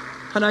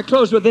 and I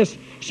close with this.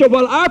 So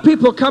while our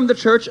people come to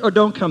church or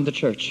don't come to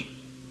church,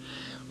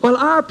 while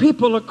our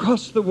people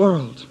across the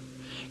world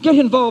get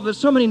involved in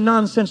so many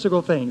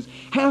nonsensical things,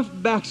 half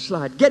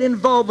backslide, get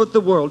involved with the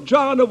world,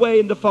 drawn away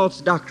into false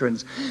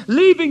doctrines,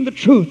 leaving the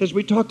truth, as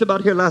we talked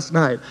about here last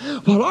night,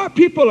 while our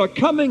people are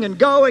coming and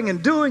going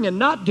and doing and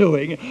not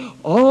doing,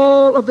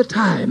 all of the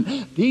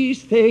time,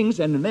 these things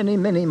and many,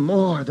 many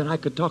more that I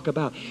could talk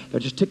about, they're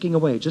just ticking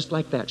away, just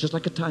like that, just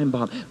like a time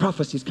bomb.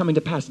 Prophecies coming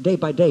to pass day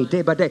by day,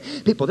 day by day.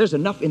 People, there's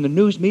enough in the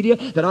news media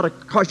that ought to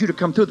cause you to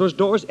come through those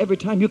doors every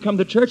time you come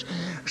to church,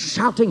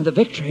 shouting the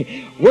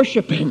victory,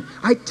 worshiping.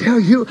 I tell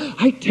you,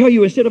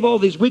 instead of all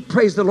these weak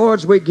praise the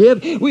Lords we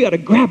give, we ought to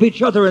grab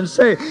each other and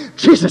say,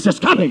 Jesus is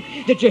coming.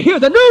 Did you hear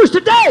the news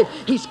today?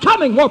 He's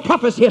coming. More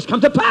prophecy has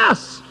come to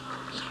pass.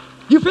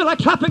 You feel like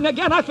clapping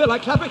again? I feel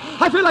like clapping.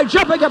 I feel like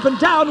jumping up and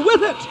down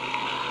with it.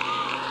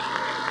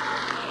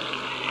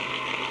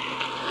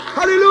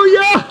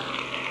 Hallelujah.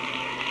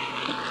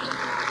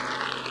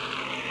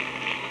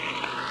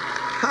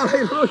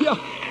 Hallelujah.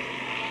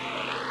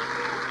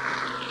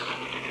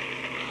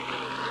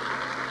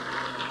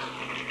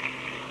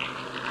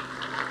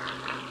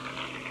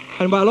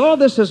 And while all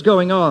this is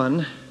going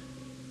on,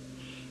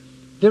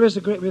 there is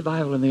a great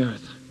revival in the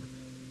earth.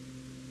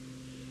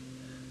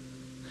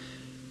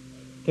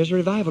 There's a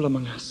revival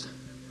among us.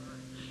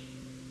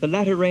 The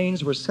latter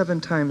rains were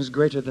 7 times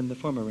greater than the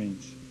former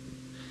rains.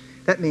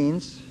 That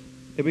means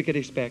that we could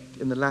expect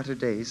in the latter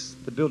days,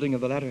 the building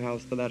of the latter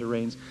house, the latter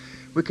rains,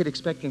 we could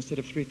expect instead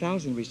of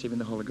 3,000 receiving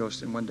the Holy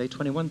Ghost in one day,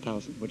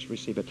 21,000 which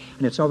receive it.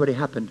 And it's already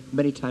happened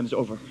many times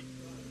over.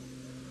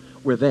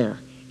 We're there.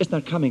 It's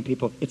not coming,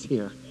 people. It's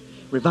here.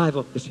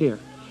 Revival is here.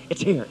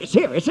 It's here. It's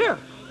here. It's here.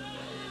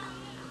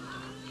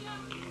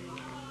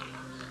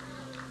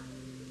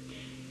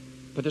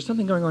 But there's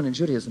something going on in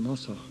Judaism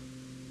also.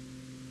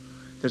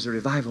 There's a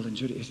revival in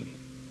Judaism.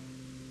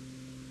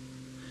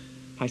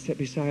 I sat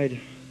beside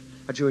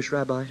a Jewish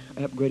rabbi.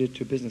 I upgraded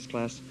to business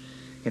class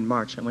in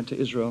March. I went to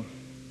Israel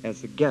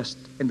as a guest,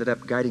 ended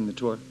up guiding the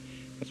tour.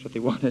 That's what they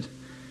wanted.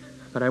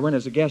 But I went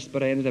as a guest,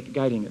 but I ended up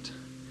guiding it.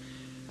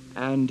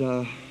 And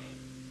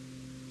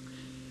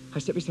I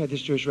sat beside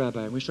this Jewish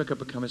rabbi, and we struck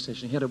up a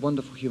conversation. He had a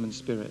wonderful human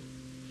spirit.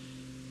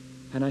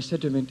 And I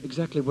said to him,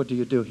 exactly what do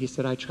you do? He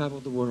said, I travel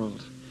the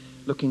world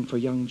looking for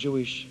young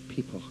Jewish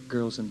people,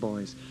 girls and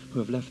boys, who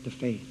have left the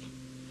faith.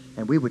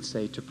 And we would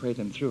say to pray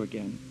them through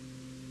again.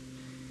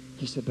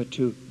 He said, but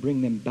to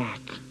bring them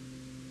back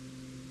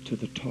to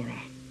the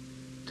Torah,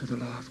 to the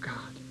law of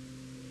God.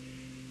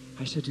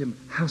 I said to him,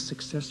 how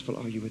successful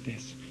are you with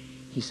this?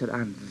 He said,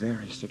 I'm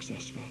very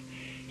successful.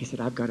 He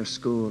said, I've got a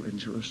school in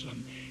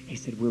Jerusalem. He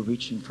said, we're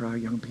reaching for our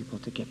young people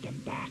to get them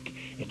back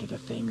into the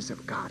things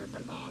of God and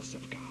the laws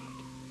of God.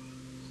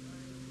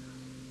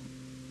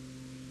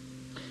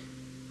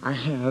 I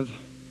have,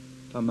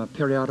 from a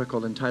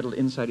periodical entitled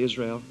Inside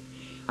Israel,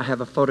 I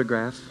have a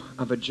photograph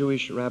of a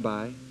Jewish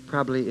rabbi,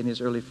 probably in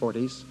his early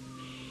 40s.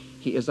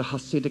 He is a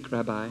Hasidic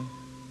rabbi.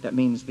 That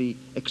means the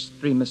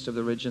extremists of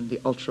the religion,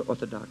 the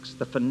ultra-Orthodox,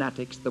 the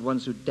fanatics, the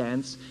ones who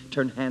dance,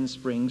 turn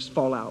handsprings,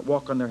 fall out,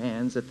 walk on their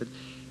hands at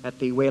at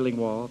the Wailing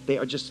Wall. They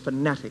are just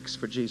fanatics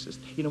for Jesus.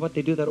 You know what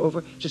they do that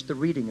over? Just the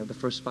reading of the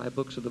first 5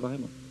 books of the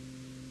Bible.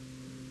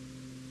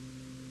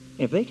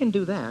 If they can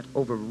do that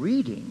over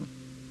reading,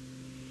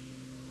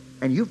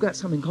 and you've got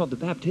something called the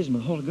baptism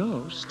of the Holy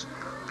Ghost,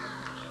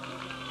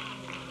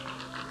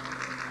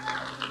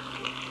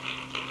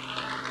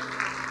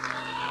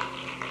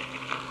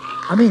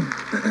 I mean,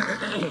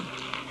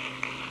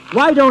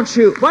 why don't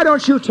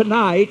you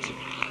tonight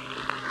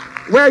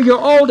wear your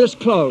oldest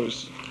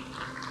clothes?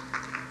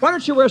 Why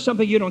don't you wear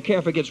something you don't care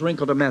if it gets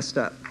wrinkled or messed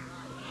up?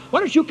 Why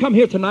don't you come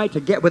here tonight to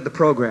get with the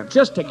program,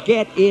 just to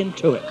get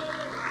into it?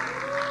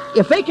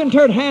 If they can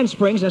turn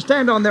handsprings and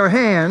stand on their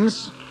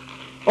hands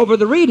over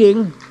the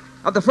reading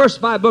of the first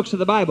 5 books of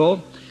the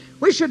Bible,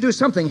 we should do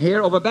something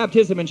here over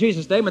baptism in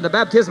Jesus' name and the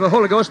baptism of the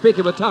Holy Ghost,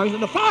 speaking with tongues,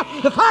 and the fire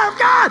of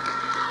God.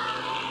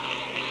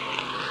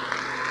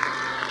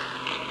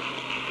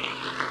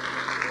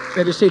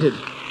 May be seated.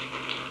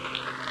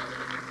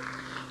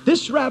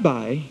 This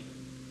rabbi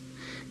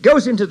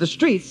goes into the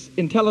streets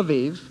in Tel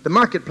Aviv, the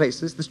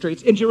marketplaces, the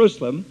streets in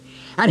Jerusalem,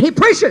 and he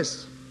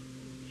preaches.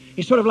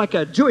 He's sort of like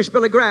a Jewish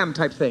Billy Graham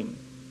type thing.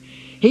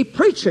 He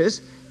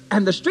preaches,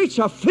 and the streets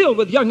are filled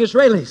with young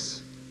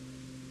Israelis.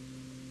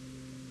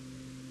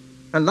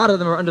 And a lot of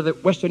them are under the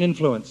Western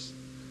influence.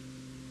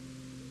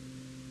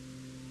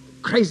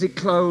 Crazy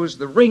clothes,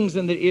 the rings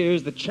in the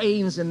ears, the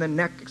chains in the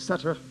neck,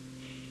 etc.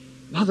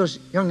 A lot of those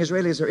young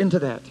Israelis are into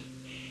that.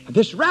 And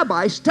this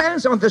rabbi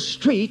stands on the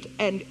street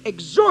and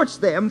exhorts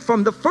them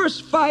from the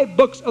first 5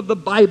 books of the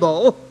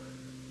Bible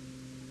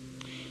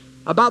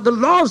about the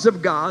laws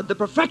of God, the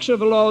perfection of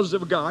the laws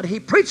of God. He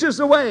preaches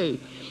away.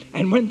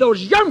 And when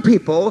those young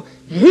people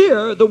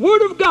hear the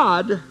word of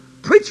God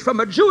preached from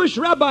a Jewish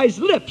rabbi's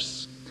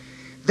lips,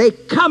 they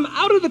come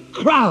out of the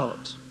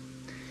crowd,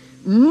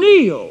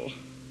 kneel,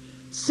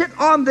 sit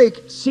on the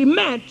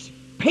cement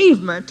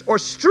pavement or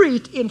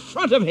street in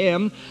front of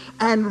him,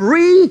 and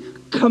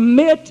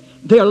recommit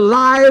their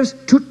lives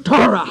to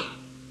Torah.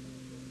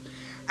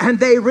 And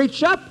they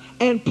reach up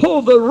and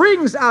pull the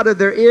rings out of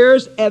their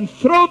ears and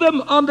throw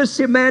them on the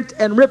cement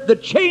and rip the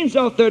chains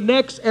off their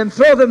necks and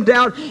throw them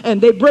down,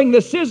 and they bring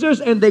the scissors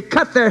and they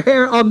cut their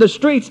hair on the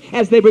streets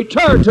as they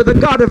return to the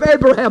God of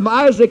Abraham,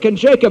 Isaac, and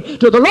Jacob,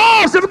 to the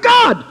laws of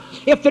God.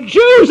 If the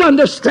Jews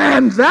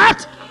understand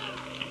that,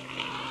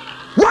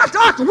 what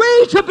ought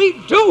we to be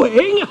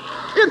doing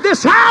in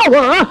this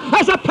hour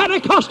as a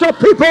Pentecostal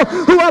people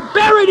who are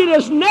buried in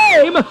his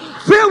name,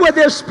 filled with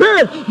his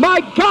spirit? My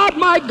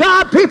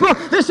God, people,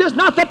 this is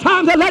not the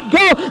time to let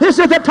go. This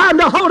is the time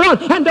to hold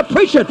on and to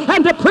preach it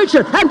and to preach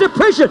it and to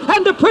preach it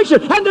and to preach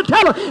it and to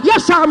tell it.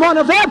 Yes, I'm one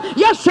of them.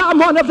 Yes, I'm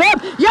one of them.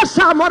 Yes,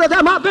 I'm one of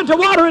them. I've been to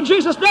water in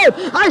Jesus' name.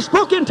 I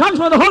spoke in tongues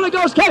when the Holy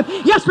Ghost came.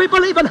 Yes, we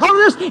believe in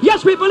holiness.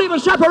 Yes, we believe in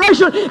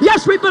separation.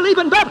 Yes, we believe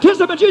in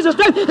baptism in Jesus'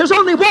 name. There's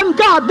only one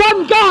God,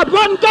 one God,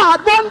 one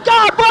God, one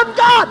God, one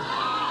God.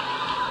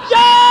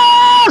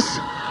 Yes!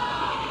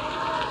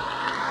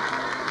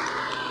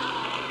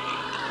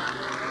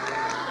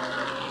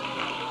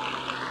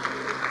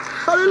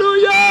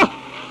 Hallelujah!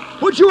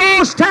 Would you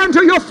all stand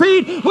to your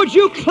feet? Would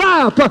you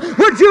clap?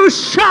 Would you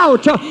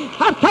shout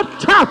at the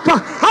top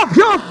of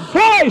your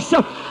voice?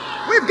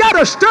 We've got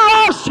to stir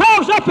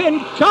ourselves up in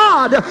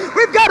God.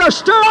 We've got to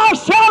stir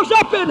ourselves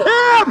up in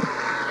Him.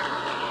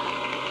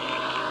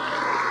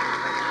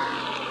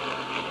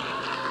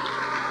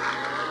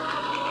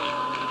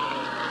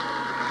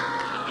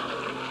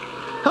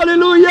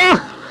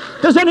 Hallelujah.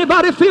 Does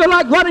anybody feel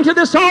like running to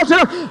this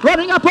altar,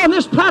 running up on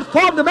this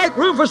platform to make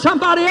room for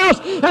somebody else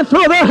and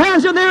throw their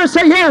hands in there and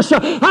say, yes,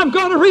 I'm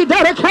going to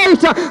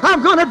rededicate.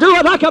 I'm going to do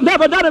it like I've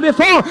never done it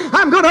before.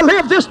 I'm going to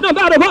live this no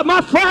matter what my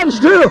friends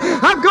do.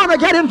 I'm going to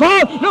get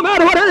involved no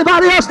matter what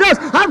anybody else does.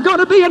 I'm going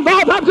to be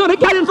involved. I'm going to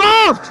get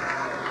involved.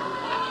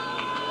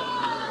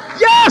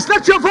 Yes,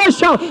 let your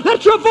voice out.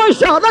 Let your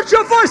voice out. Let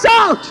your voice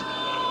out.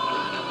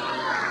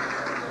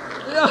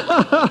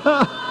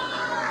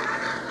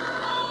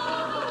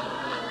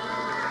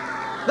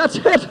 That's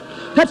it.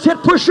 That's it.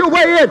 Push your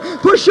way in.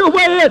 Push your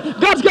way in.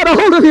 God's got a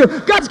hold of you.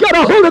 God's got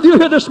a hold of you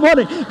here this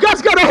morning.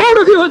 God's got a hold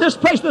of you in this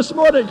place this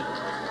morning.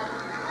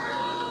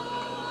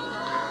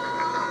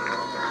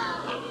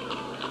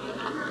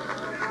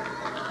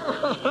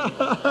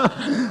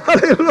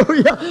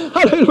 Hallelujah.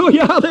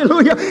 Hallelujah.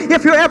 Hallelujah.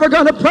 If you're ever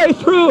going to pray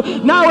through,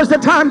 now is the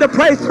time to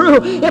pray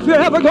through. If you're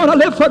ever going to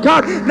live for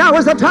God, now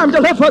is the time to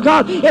live for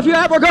God. If you're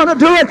ever going to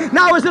do it,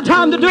 now is the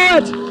time to do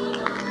it.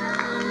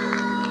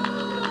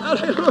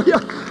 Hallelujah,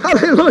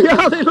 hallelujah,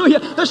 hallelujah.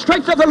 The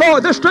strength of the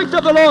Lord, the strength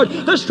of the Lord,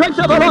 the strength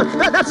of the Lord.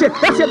 That's it,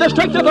 that's it, the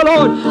strength of the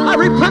Lord. I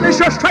replenish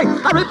your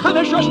strength, I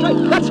replenish your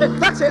strength. That's it,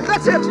 that's it,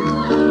 that's it.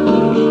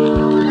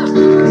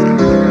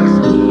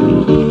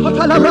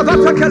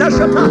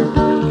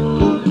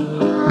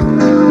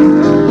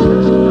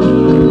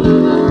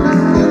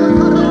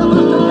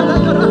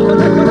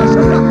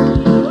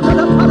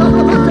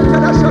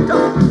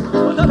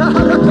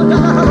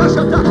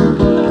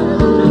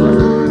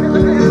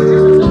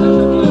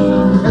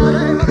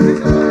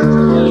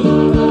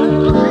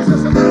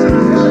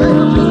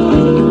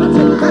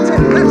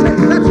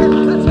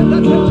 That's it.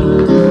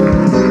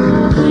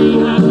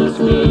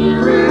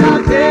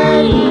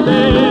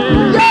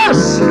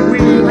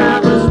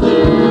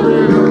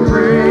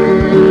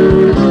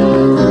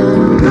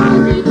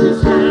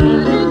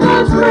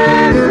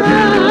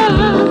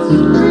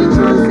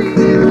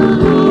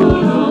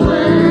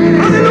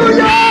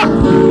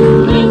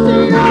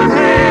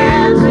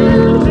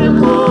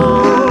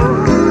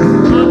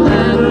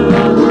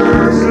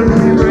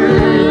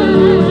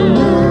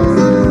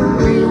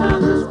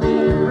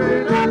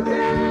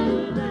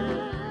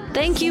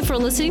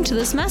 listening to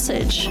this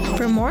message.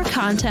 For more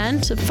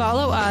content,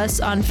 follow us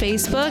on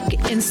Facebook,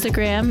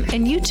 Instagram,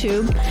 and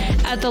YouTube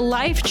at The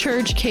Life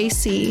Church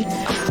KC.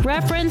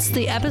 Reference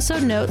the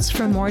episode notes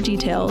for more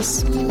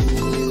details.